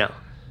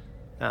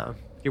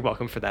 you're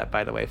welcome for that,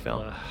 by the way,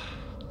 Phil.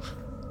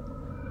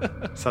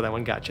 So that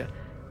one gotcha.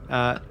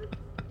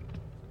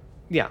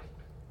 Yeah.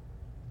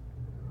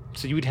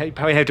 So you would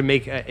probably have to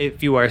make,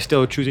 if you are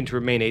still choosing to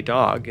remain a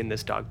dog in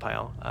this dog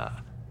pile,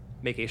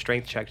 make a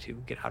strength check to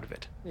get out of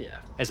it Yeah.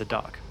 as a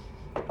dog.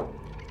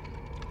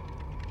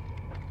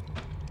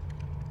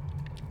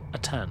 A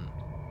 10.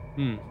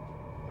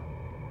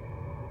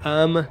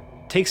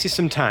 Takes you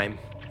some time.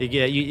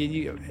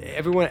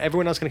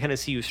 Everyone else can kind of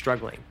see you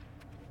struggling.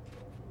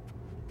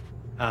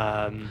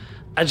 I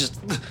just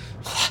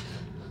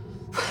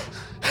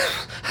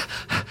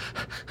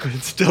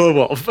It's still a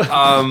wolf.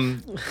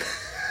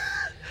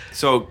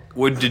 So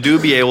would Dedu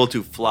be able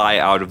to fly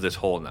out of this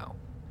hole now?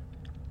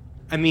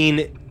 I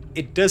mean,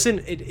 it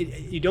doesn't.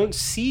 You don't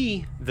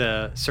see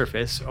the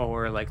surface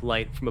or like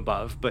light from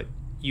above, but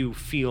you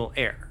feel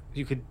air.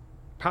 You could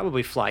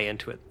probably fly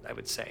into it, I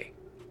would say.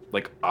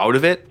 Like out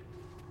of it?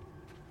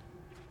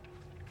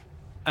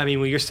 I mean,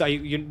 well,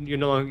 you're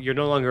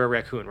no longer a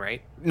raccoon,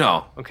 right?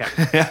 No.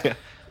 Okay.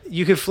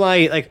 You could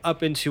fly like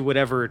up into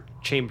whatever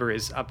chamber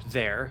is up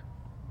there.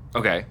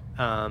 Okay.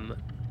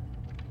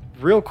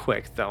 Real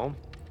quick though,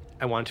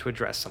 I want to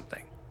address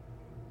something.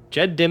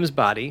 Jed Dim's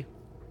body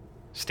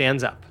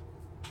stands up,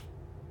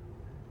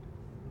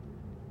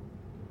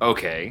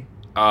 Okay.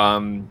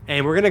 and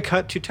we're gonna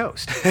cut to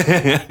Toast.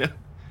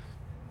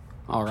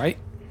 All right.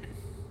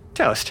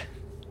 Toast,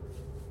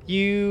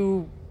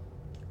 you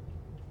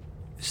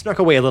snuck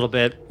away a little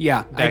bit.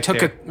 Yeah, I back took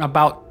there.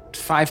 about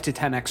 5 to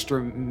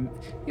 10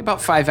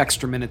 about 5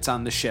 extra minutes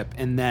on the ship,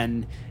 and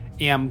then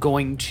am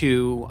going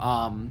to,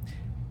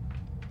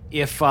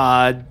 if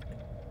Jed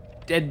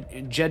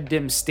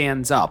Dim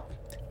stands up,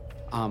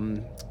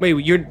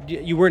 Wait,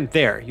 you weren't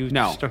there. You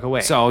no, snuck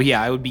away. So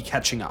yeah, I would be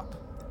catching up.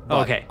 Oh,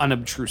 but okay.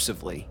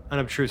 unobtrusively.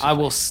 Unobtrusively. I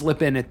will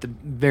slip in at the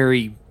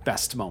very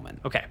best moment.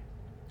 Okay.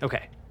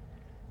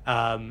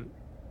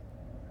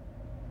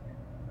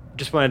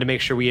 Just wanted to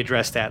make sure we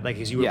addressed that, like,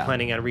 as you were Yeah.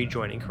 planning on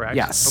rejoining, correct?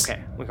 Yes.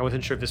 Okay. Like, I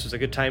wasn't sure if this was a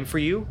good time for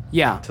you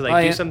Yeah. to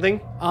like do something,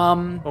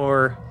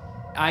 or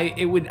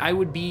I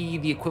would be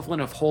the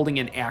equivalent of holding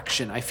an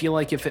action. I feel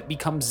like if it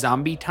becomes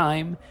zombie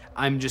time,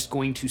 I'm just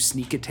going to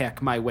sneak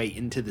attack my way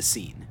into the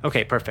scene.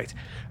 okay, perfect.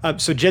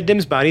 So Jed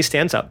Dim's body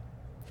stands up,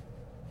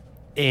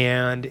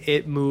 and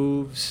it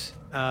moves.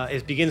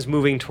 It begins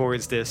moving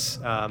towards this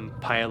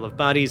pile of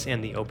bodies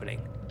and the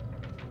opening,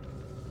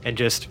 and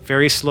just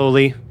very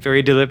slowly,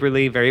 very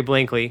deliberately, very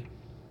blankly,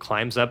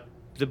 climbs up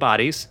the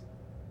bodies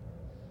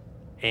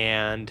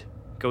and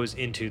goes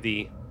into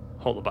the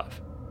hole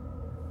above.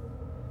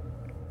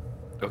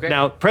 Okay.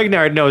 Now,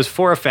 Pregnard knows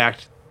for a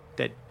fact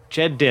that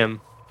Jed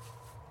Dim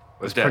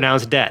was dead.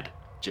 pronounced dead.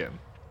 Jim.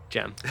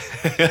 Gem.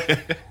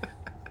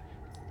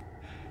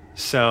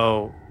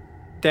 So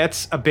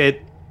that's a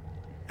bit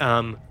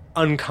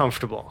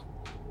uncomfortable.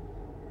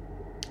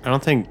 I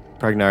don't think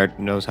Pregnard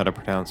knows how to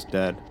pronounce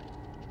dead.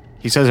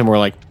 He says it more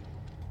like,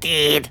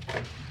 Dead.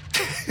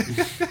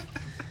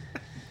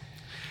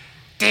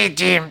 Dead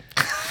Jim.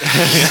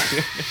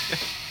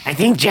 I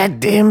think Jed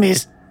Dim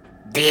is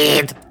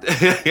dead.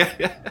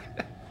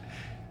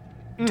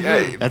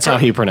 that's how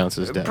he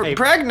pronounces dead.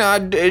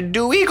 Pregnant,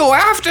 do we go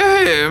after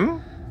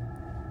him?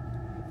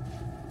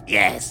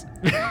 Yes.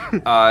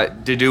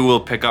 Dedu will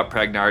pick up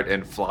Pregnard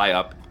and fly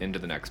up into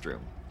the next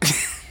room.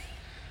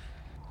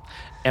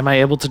 Am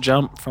I able to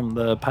jump from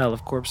the pile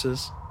of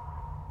corpses?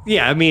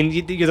 Yeah, I mean,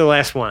 you're the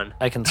last one,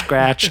 I can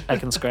scratch. I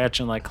can scratch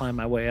and like climb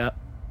my way up.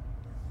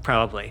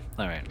 probably.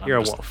 All right. You're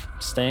a just wolf.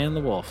 Staying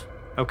the wolf.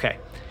 Okay.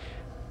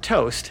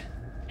 Toast,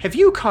 have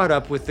you caught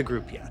up with the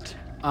group yet?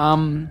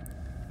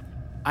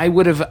 I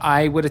would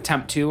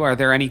attempt to. Are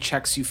there any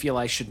checks you feel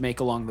I should make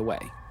along the way?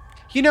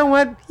 You know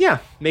what? Yeah,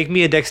 make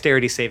me a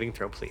dexterity saving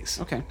throw, please.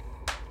 Okay.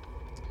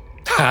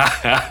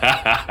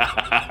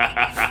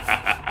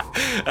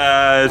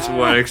 It's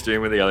one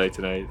extreme or the other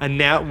tonight. A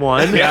nat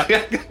 1.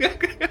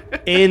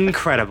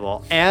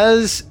 Incredible.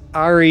 As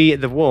Ari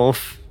the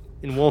wolf,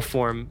 in wolf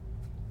form,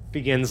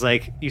 begins,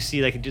 like, you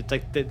see, like, just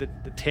like the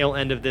tail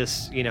end of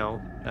this,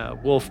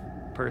 wolf,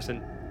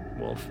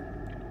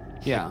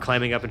 Yeah.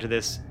 climbing up into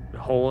this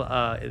hole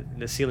in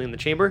the ceiling in the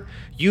chamber.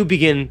 You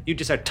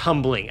just start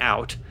tumbling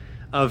out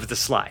of the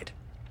slide.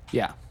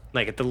 Yeah.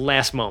 Like at the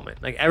last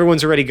moment, like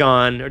everyone's already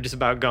gone or just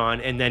about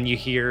gone, and then you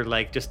hear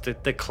like just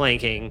the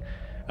clanking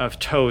of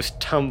Toast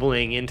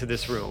tumbling into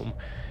this room,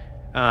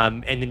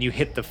 and then you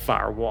hit the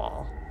far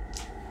wall,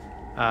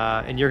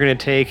 and you're gonna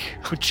take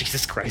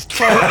Jesus Christ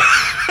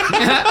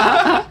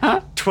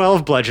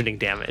 12 bludgeoning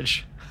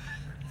damage.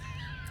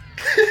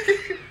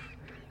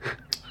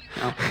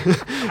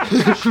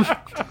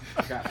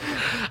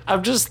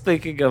 I'm just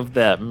thinking of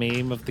that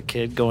meme of the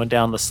kid going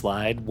down the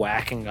slide,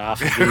 whacking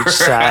off of each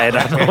side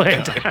on the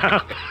way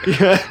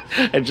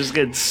down. And just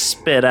getting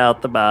spit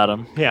out the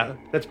bottom. Yeah,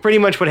 that's pretty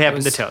much what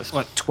happened to Toast.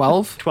 What,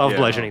 12? 12 Yeah.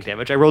 bludgeoning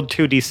damage. I rolled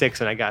 2d6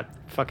 and I got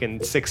fucking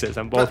 6s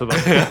on both of them.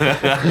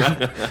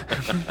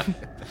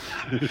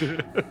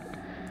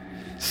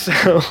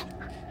 So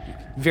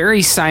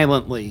Very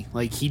silently.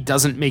 Like, he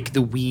doesn't make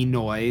the wee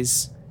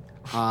noise.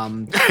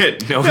 No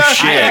shit.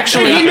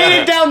 actually, he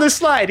made it down the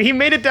slide. He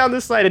made it down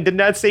the slide and did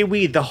not say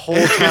weed the whole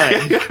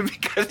time.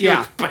 Because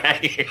Yeah.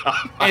 banging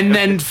on And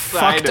then of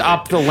fucked it.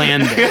 up the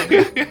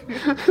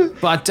landing.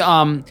 But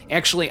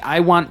actually, I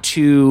want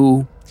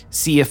to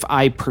see if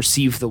I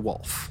perceive the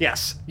wolf.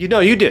 Yes, you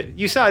did.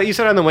 You saw it. You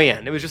saw it on the way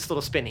in. It was just a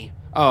little spinny.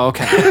 Oh,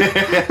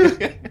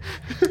 okay.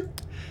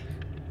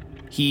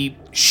 He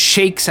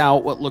shakes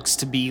out what looks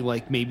to be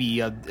like maybe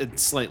a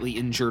slightly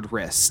injured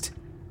wrist,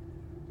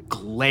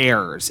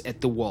 glares at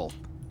the wolf,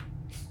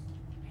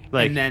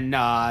 Like, and then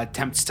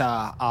attempts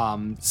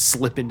to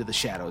slip into the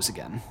shadows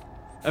again.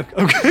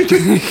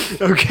 okay,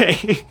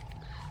 okay.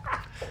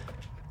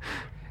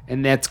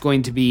 And that's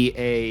going to be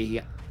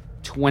a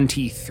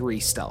 23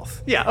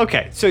 stealth. Yeah,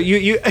 okay. So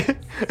you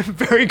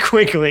very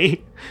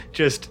quickly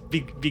just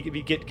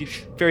get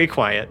very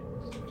quiet,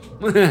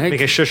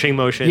 make a shushing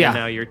motion. Yeah. And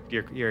now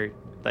you're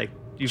like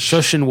you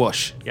Shush and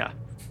whoosh. Yeah,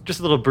 just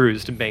a little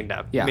bruised and banged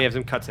up. Yeah. You may have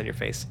some cuts on your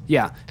face.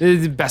 Yeah,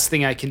 the best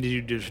thing I can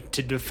do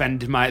to defend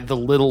the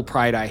little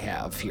pride I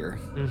have here.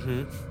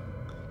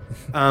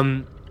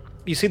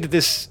 You see that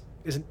this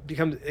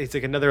it's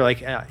like another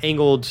like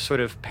angled sort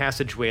of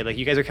passageway. Like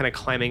you guys are kind of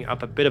climbing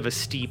up a bit of a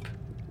steep,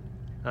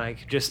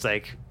 like just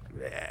like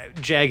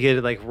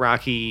jagged like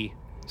rocky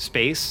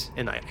space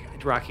and like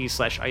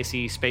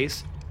rocky/icy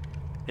space,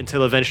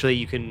 until eventually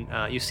you can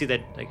you see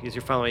that like as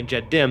you're following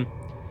Jed Dim,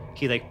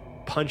 he like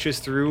punches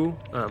through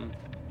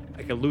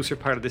like a looser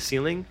part of the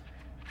ceiling,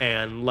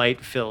 and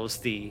light fills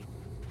the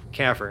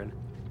cavern,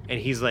 and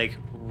he's like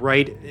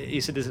right.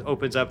 You said this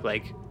opens up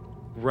like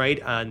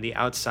right on the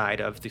outside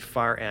of the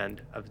far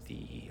end of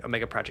the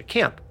Omega Project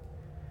camp,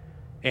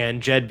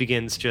 and Jed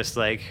begins just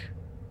like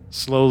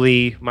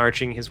slowly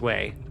marching his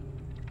way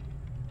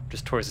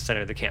just towards the center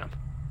of the camp.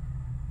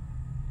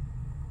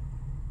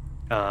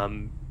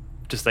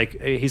 Just like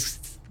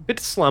he's a bit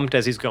slumped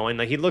as he's going.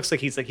 Like he looks like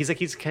he's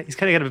kind of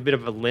got a bit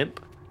of a limp,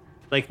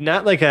 like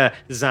not like a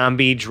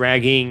zombie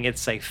dragging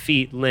its like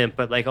feet limp,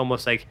 but like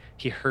almost like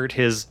he hurt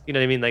his, you know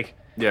what I mean? Like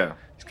Yeah.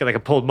 he's got like a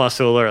pulled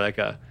muscle or like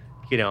a,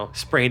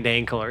 sprained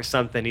ankle or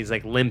something. He's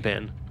like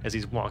limping as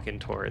he's walking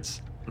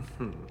towards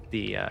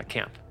the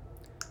camp.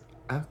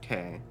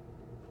 Okay.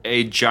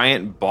 A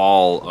giant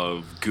ball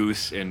of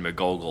Goose and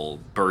McGoggle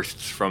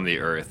bursts from the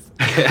earth.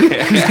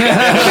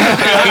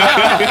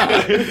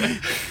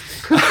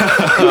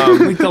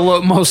 Like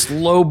the most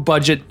low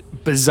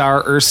budget,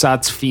 bizarre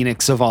ersatz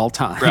phoenix of all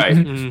time. Right.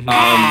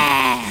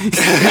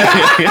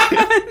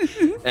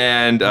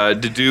 And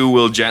Dedu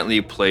will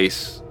gently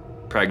place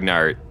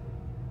Pregnart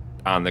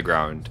on the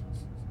ground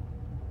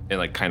and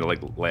like kind of like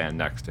land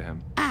next to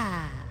him.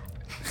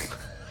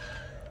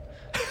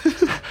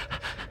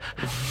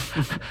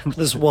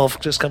 This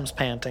wolf just comes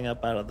panting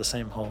up out of the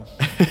same hole.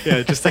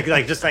 Yeah, just like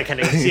kind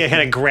of see it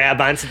kind of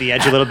grab onto the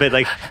edge a little bit,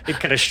 like it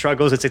kind of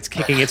struggles as it's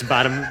kicking its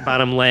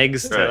bottom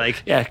legs to Right.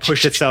 like Yeah.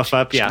 push itself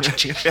up. Yeah.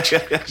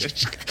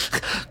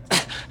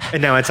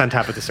 And now it's on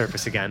top of the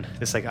surface again.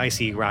 This like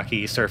icy,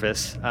 rocky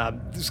surface.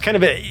 It's kind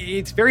of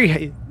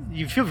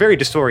you feel very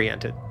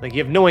disoriented. Like you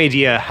have no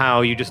idea how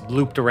you just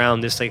looped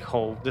around this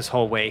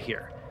whole way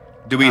here.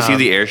 Do we see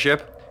the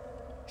airship?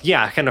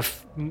 Yeah, kind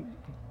of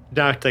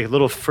knocked like a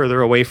little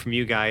further away from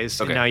you guys.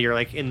 Okay. And now you're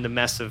like in the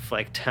mess of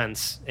like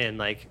tents and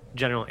like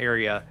general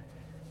area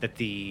that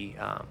the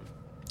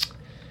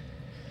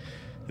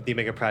that the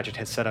Omega Project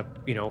has set up,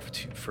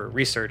 for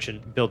research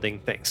and building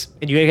things.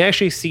 And you can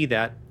actually see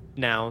that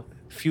now.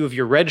 A few of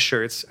your red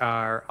shirts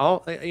are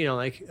all,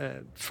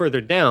 further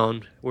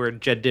down where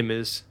Jed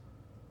Dim's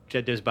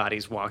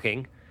body's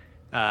walking,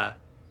 are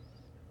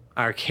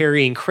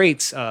carrying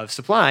crates of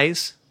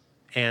supplies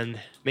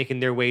and making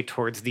their way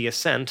towards the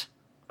ascent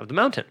of the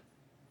mountain.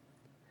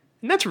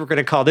 And that's what we're going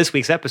to call this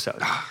week's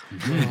episode.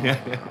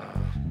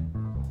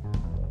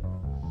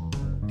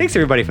 Thanks,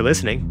 everybody, for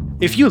listening.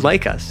 If you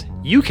like us,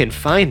 you can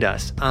find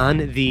us on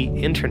the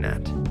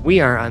internet. We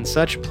are on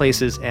such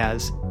places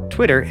as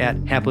Twitter at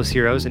Hapless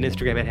Heroes and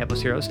Instagram at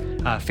Hapless Heroes,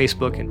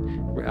 Facebook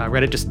and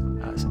Reddit, just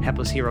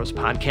Hapless Heroes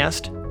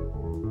Podcast.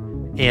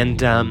 And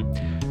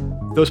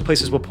those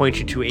places will point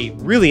you to a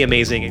really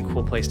amazing and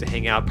cool place to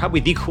hang out. Probably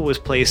the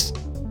coolest place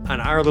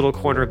on our little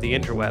corner of the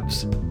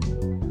interwebs,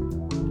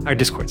 our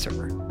Discord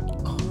server.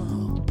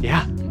 Oh.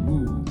 Yeah.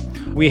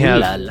 We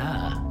have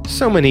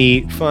so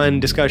many fun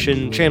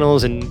discussion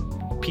channels and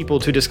people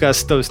to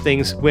discuss those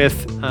things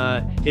with.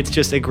 It's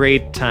just a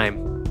great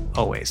time,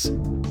 always.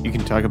 You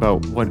can talk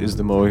about what is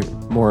the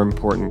more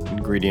important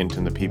ingredient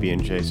in the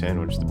PB&J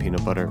sandwich, the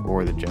peanut butter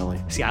or the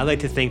jelly. See, I like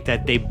to think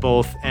that they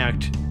both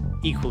act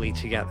equally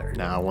together.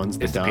 Nah, one's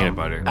the It's dumb. the peanut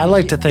butter. I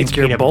like to think It's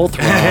you're peanut both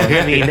wrong.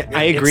 I mean,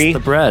 I agree. It's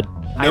the bread.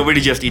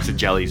 Nobody just eats a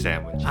jelly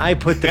sandwich. I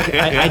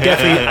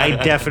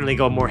definitely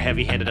go more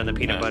heavy-handed on the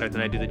peanut butter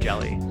than I do the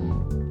jelly.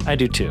 I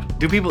do too.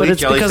 Do people But eat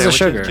it's jelly because of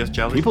sandwiches? sugar. Just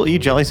jelly? People eat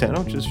jelly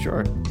sandwiches,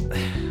 sure.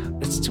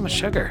 It's too much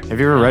sugar. Have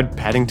you ever read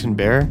Paddington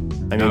Bear?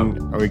 I mean,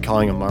 are we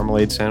calling a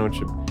marmalade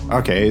sandwich?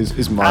 Okay,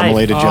 is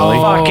marmalade a jelly?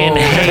 Fucking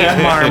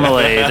hate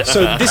marmalade.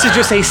 So this is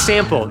just a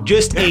sample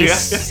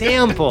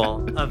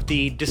of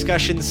the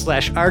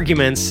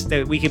discussions/arguments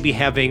that we could be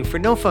having for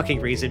no fucking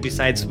reason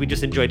besides we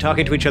just enjoy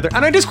talking to each other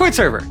on our Discord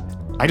server.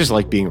 I just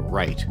like being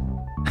right.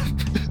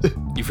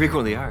 You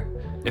frequently are.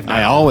 If not,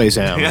 I always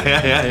am,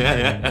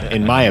 yeah.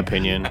 in my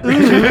opinion.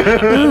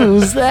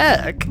 Ooh,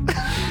 Zach.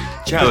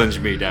 Challenge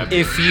me, Dab.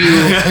 If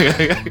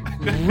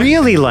you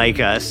really like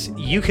us,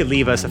 you could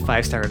leave us a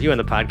 5-star review on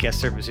the podcast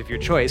service of your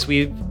choice.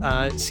 We've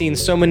seen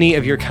so many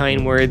of your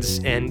kind words,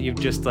 and you've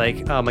just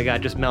oh my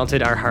God, just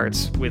melted our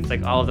hearts with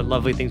all of the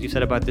lovely things you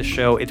said about this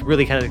show. It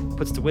really kind of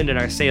puts the wind in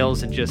our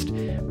sails and just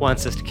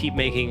wants us to keep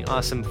making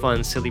awesome,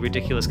 fun, silly,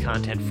 ridiculous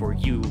content for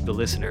you, the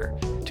listener,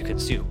 to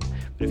consume.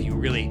 But if you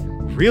really,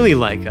 really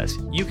like us,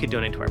 you can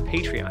donate to our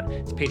Patreon.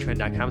 It's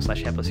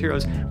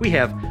patreon.com/haplessheroes. We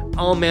have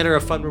all manner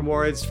of fun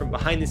rewards, from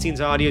behind-the-scenes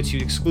audio to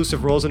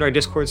exclusive roles in our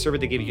Discord server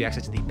that give you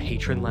access to the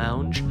Patron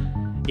Lounge.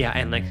 Yeah,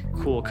 and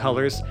cool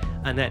colors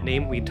on that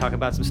name. We talk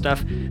about some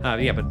stuff. But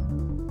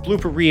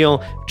blooper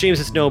reel,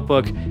 James's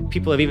notebook.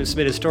 People have even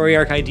submitted story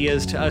arc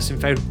ideas to us. In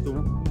fact, I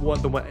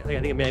think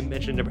I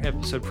mentioned in an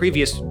episode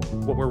previous,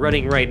 what we're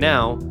running right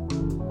now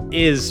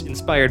is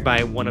inspired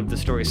by one of the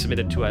stories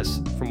submitted to us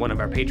from one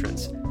of our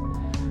patrons.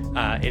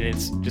 And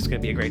it's just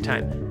going to be a great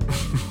time.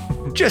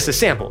 Just a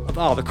sample of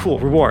all the cool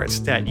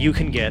rewards that you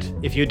can get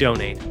if you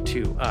donate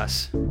to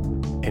us.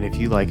 And if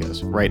you like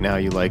us, right now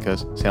you like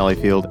us, Sally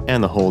Field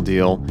and the whole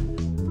deal,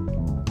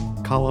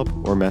 call up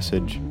or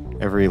message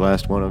every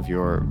last one of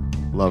your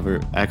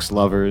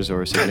ex-lovers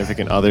or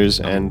significant others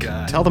and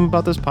tell them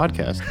about this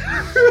podcast.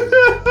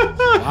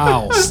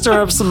 Wow.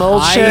 Stir up some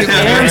old shit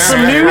and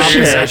some new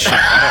shit.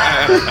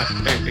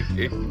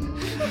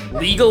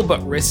 Legal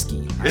but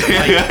risky.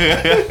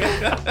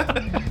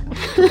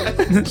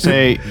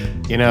 Say,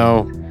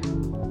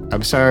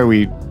 I'm sorry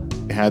we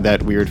had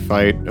that weird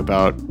fight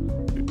about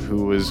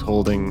who was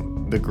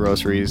holding the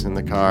groceries in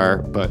the car,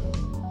 but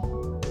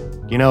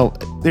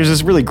there's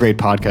this really great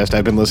podcast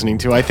I've been listening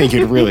to. I think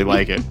you'd really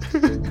like it.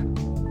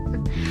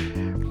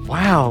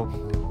 Wow.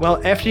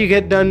 Well, after you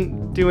get done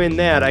doing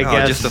that, I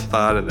guess. Just the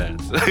thought of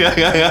that.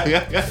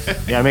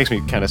 Yeah, it makes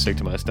me kind of sick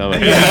to my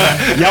stomach.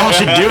 Y'all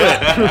should do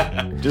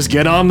it. Just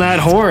get on that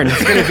horn.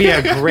 It's going to be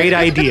a great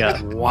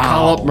idea. Wow.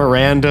 Call up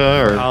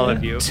Miranda or all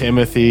of you.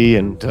 Timothy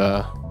and...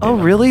 Oh,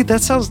 really?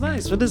 That sounds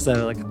nice. What is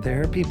that, like a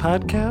therapy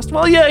podcast?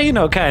 Well, yeah,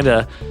 kind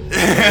of.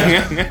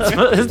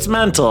 It's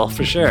mental,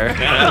 for sure.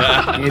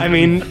 I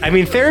mean,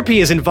 therapy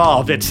is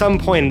involved at some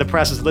point in the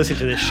process of listening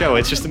to this show.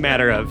 It's just a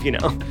matter of,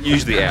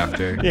 Usually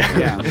after.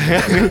 Yeah.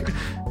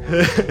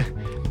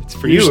 It's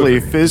for usually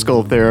you.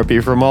 physical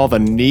therapy from all the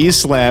knee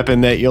slapping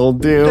that you'll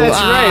do. That's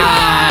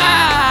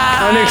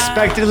right.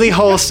 Unexpectedly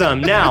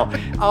wholesome. Now,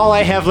 all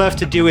I have left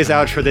to do is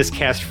outro this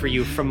cast for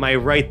you. From my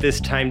right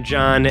this time,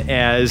 John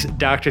as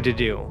Dr.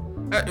 Dedu.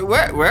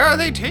 Where are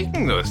they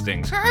taking those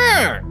things?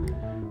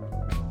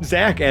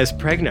 Zach as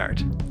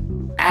Pregnart.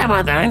 I'm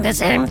wondering the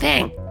same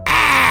thing.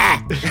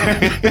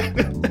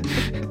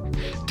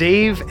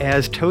 Dave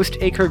as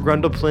Toastacre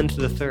Grundleplint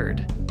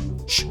III.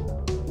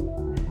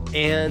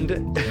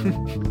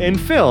 And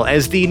Phil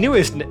as the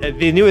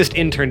newest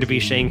intern to be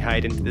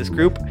shanghaied into this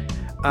group,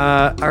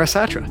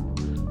 Arasatra.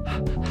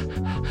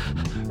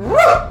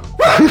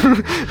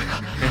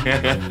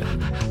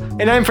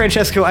 And I'm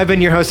Francesco. I've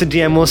been your host and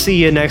DM. We'll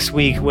see you next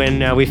week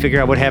when we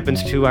figure out what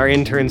happens to our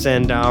interns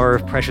and our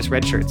precious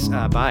red shirts.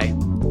 Bye.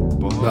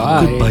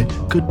 Bye.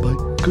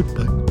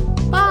 Goodbye.